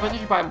suppose I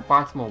should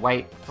buy some more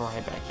weight before I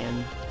head back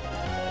in.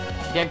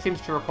 The game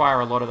seems to require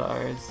a lot of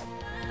those.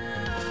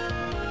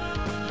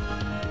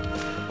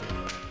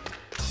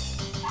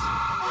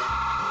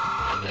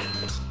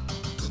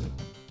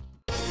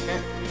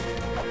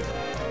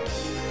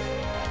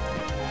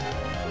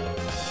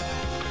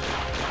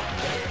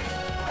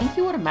 I think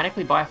you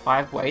automatically buy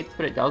 5 weights,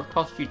 but it does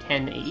cost you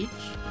 10 each.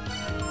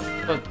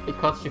 So it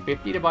costs you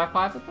 50 to buy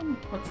 5 of them?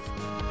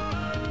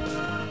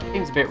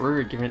 Seems a bit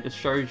rude, given it just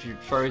shows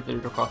that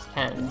it'll cost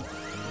 10.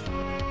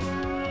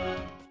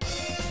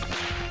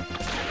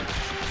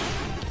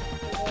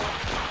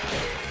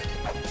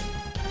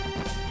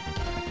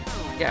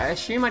 Yeah, I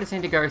assume I just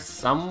need to go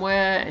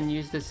somewhere and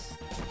use this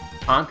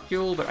Ankh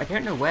Jewel, but I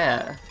don't know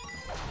where.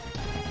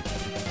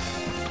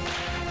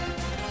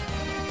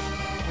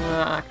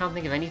 I can't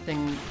think of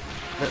anything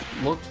that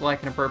looked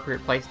like an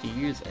appropriate place to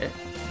use it.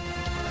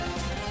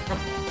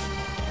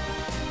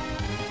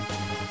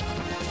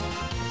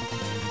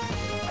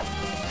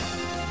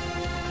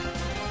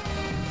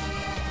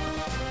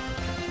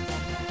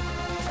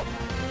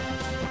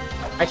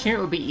 I assume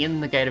it would be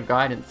in the Gate of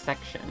Guidance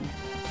section.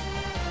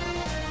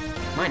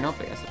 Might not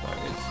be, I suppose.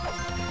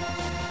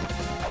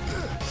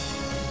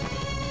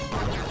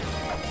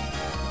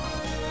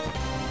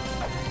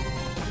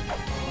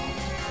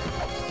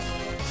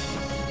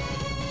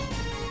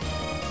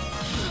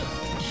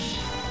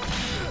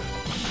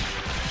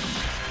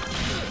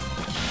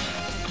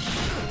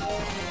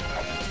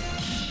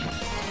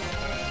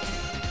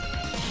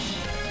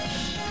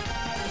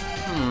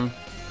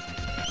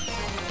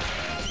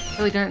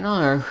 Really don't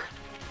know.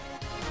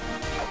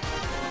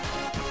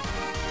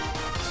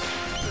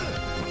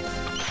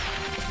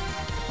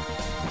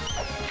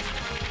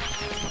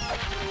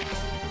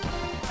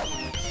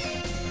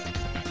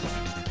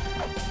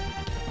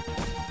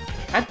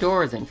 That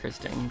door is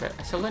interesting, but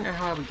I still don't know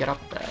how I would get up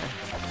there.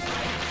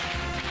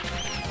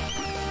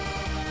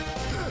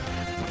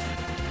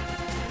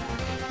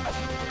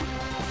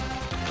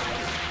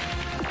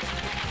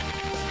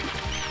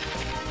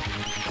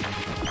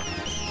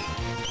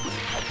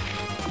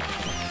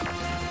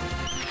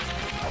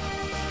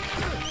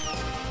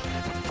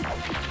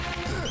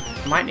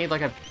 Might need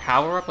like a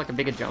power-up, like a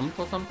bigger jump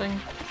or something?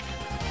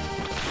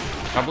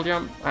 Double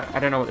jump? I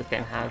don't know what this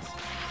game has.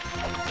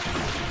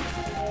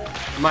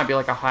 It might be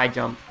like a high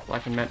jump,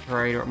 like in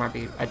Metroid, or it might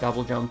be a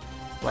double jump,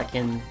 like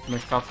in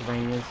most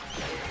Castlevanias.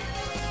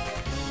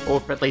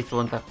 Or at least the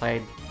ones I've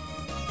played.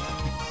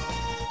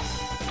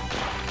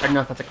 I don't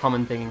know if that's a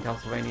common thing in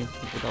Castlevanias,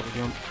 to double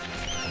jump.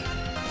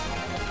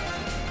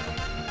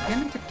 I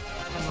meant to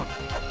come up.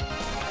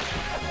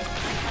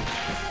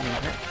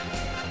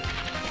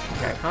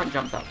 Okay, I can't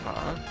jump that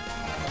far.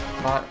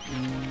 But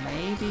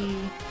maybe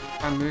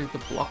if I move the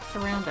blocks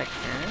around, I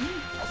can?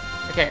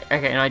 Okay,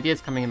 an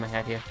idea's coming in my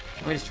head here.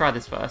 Let me just try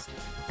this first.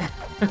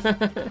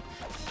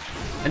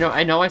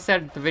 I know I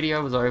said the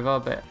video was over,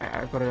 but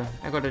I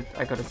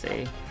gotta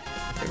see.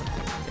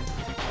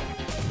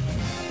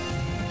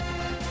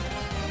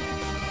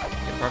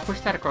 If I push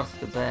that across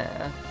to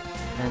there,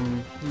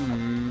 then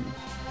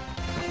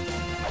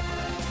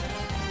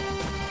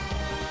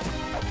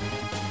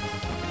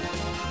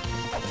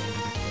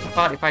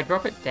But if I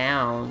drop it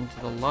down to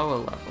the lower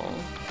level,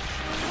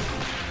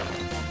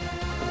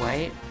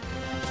 wait.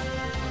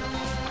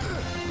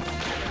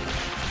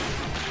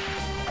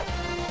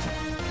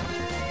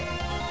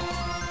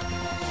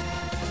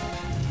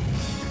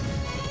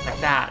 Like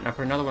that, and I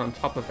put another one on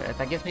top of it.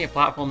 That gives me a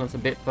platform that's a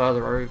bit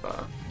further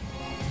over.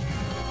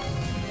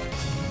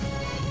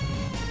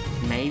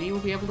 Maybe we'll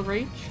be able to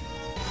reach?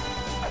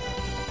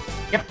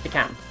 Yep, it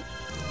can.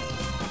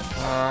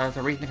 Is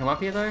there a reason to come up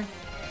here, though?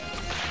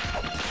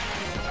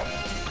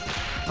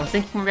 I was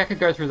thinking maybe I could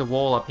go through the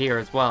wall up here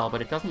as well,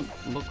 but it doesn't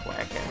look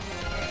like it.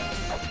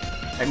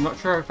 I'm not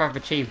sure if I've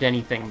achieved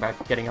anything by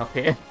getting up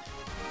here.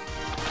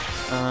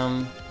 It's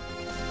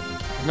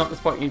not the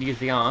spot you need to use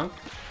the Ankh.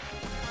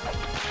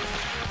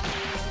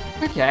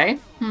 Okay,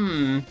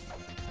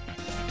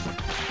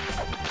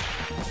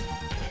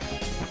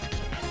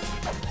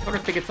 Sort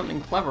of figured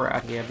something clever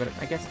out here, but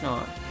I guess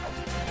not.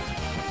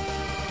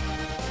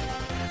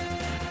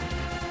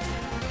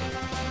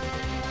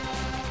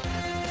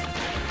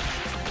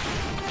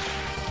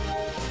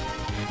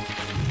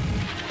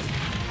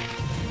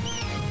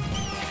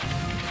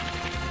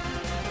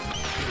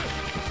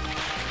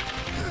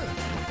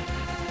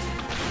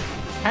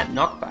 That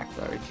knockback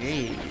though,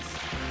 jeez.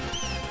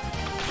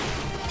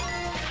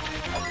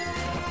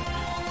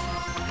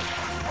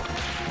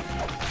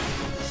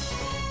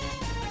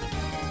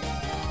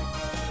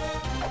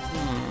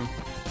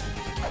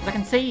 I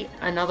can see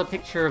another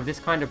picture of this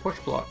kind of push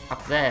block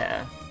up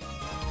there.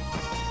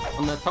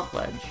 On the top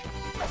ledge.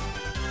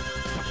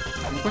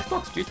 And push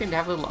blocks do seem to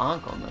have a little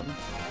Ankh on them.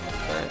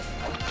 But...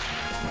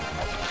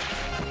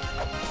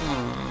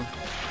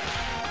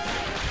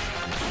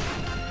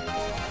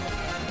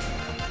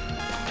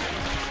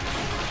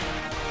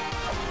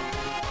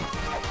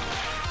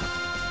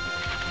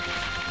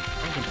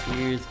 I'm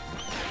confused.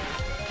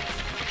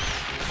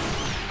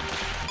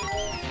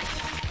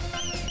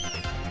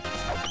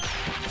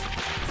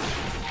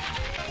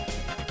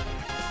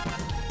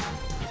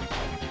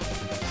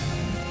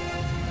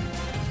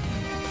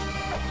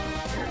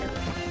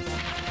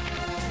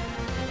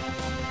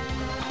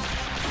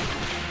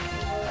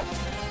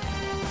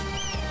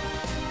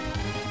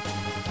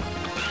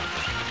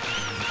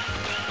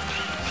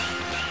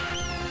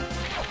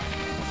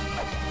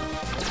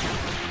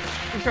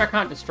 I'm sure I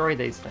can't destroy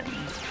these things.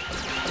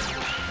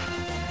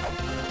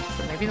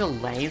 But maybe Maybe the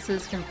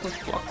lasers can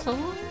push blocks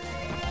along?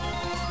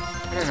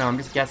 I don't know, I'm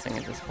just guessing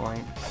at this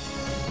point.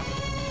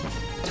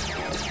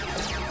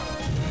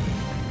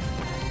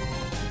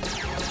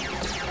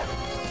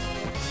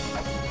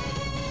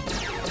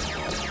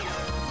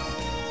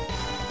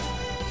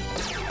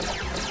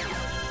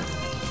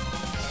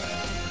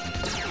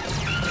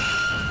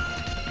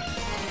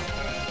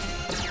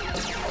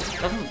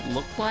 Doesn't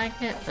look like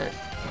it, but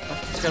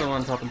let's just go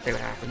on top and see what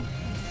happens.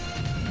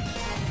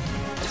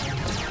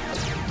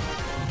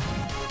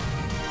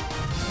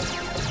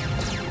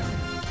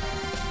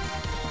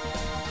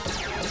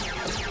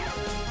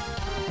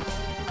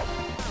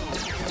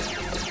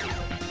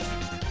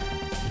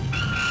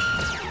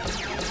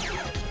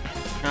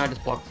 No, it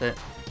just blocks it.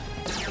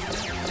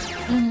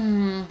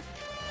 And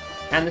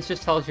this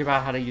just tells you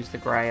about how to use the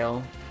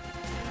Grail.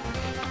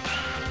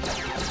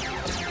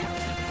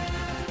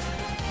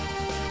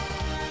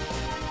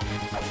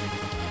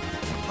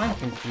 I'm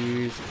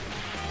confused.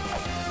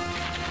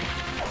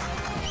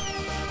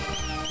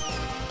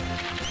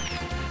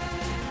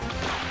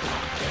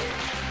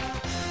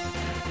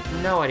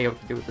 No idea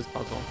what to do with this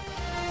puzzle.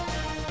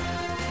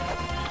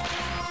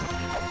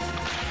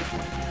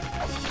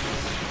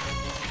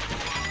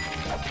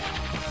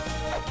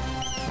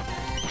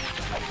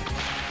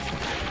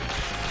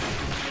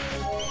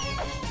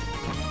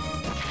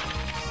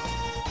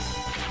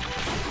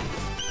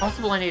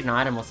 Possible I need an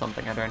item or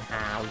something I don't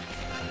have.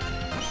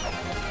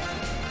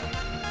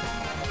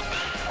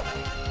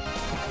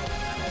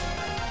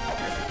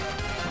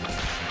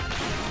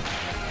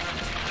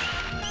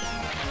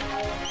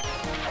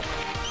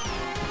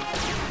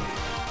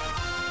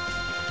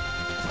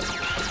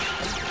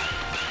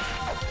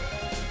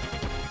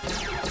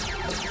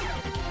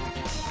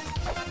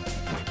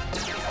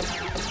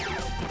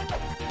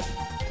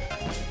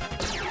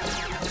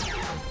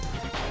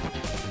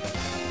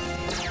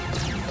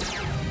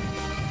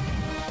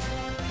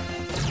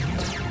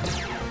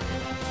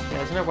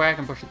 There's no way I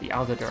can push it the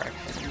other direction.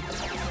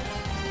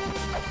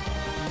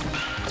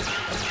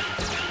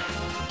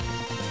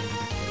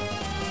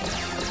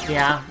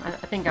 Yeah, I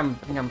think I'm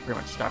pretty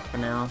much stuck for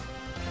now.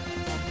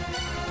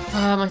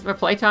 My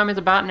playtime is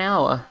about an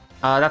hour.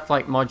 That's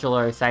like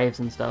modulo saves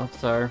and stuff,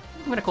 so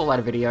I'm gonna call that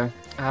a video.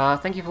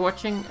 Thank you for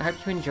watching. I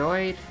hope you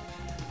enjoyed.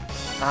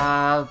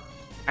 I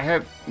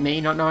hope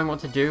me not knowing what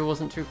to do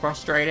wasn't too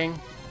frustrating.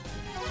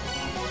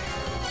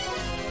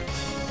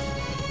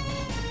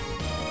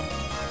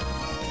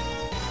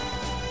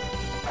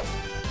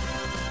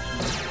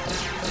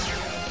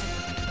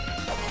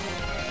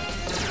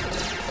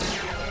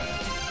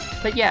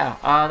 But yeah,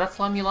 that's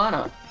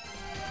La-Mulana.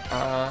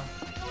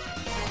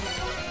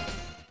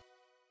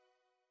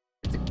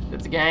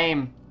 It's a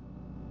game.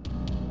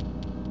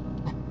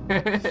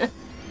 I'm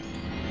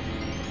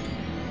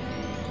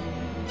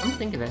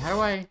thinking of it. How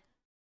do I...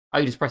 Oh,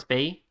 you just press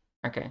B?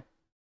 Okay.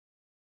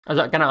 I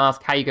was gonna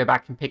ask how you go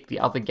back and pick the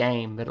other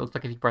game, but it looks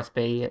like if you press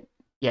B,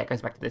 it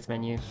goes back to this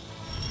menu.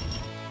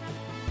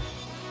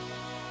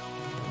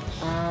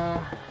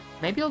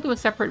 Maybe I'll do a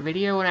separate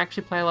video and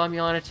actually play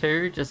La-Mulana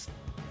 2, just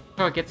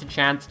so it gets a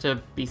chance to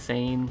be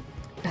seen.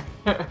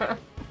 But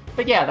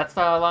yeah, that's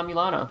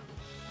La-Mulana.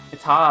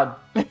 It's hard.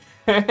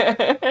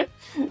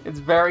 It's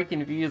very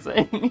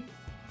confusing.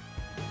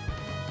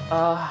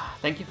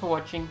 Thank you for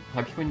watching.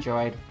 Hope you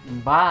enjoyed.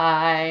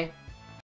 Bye!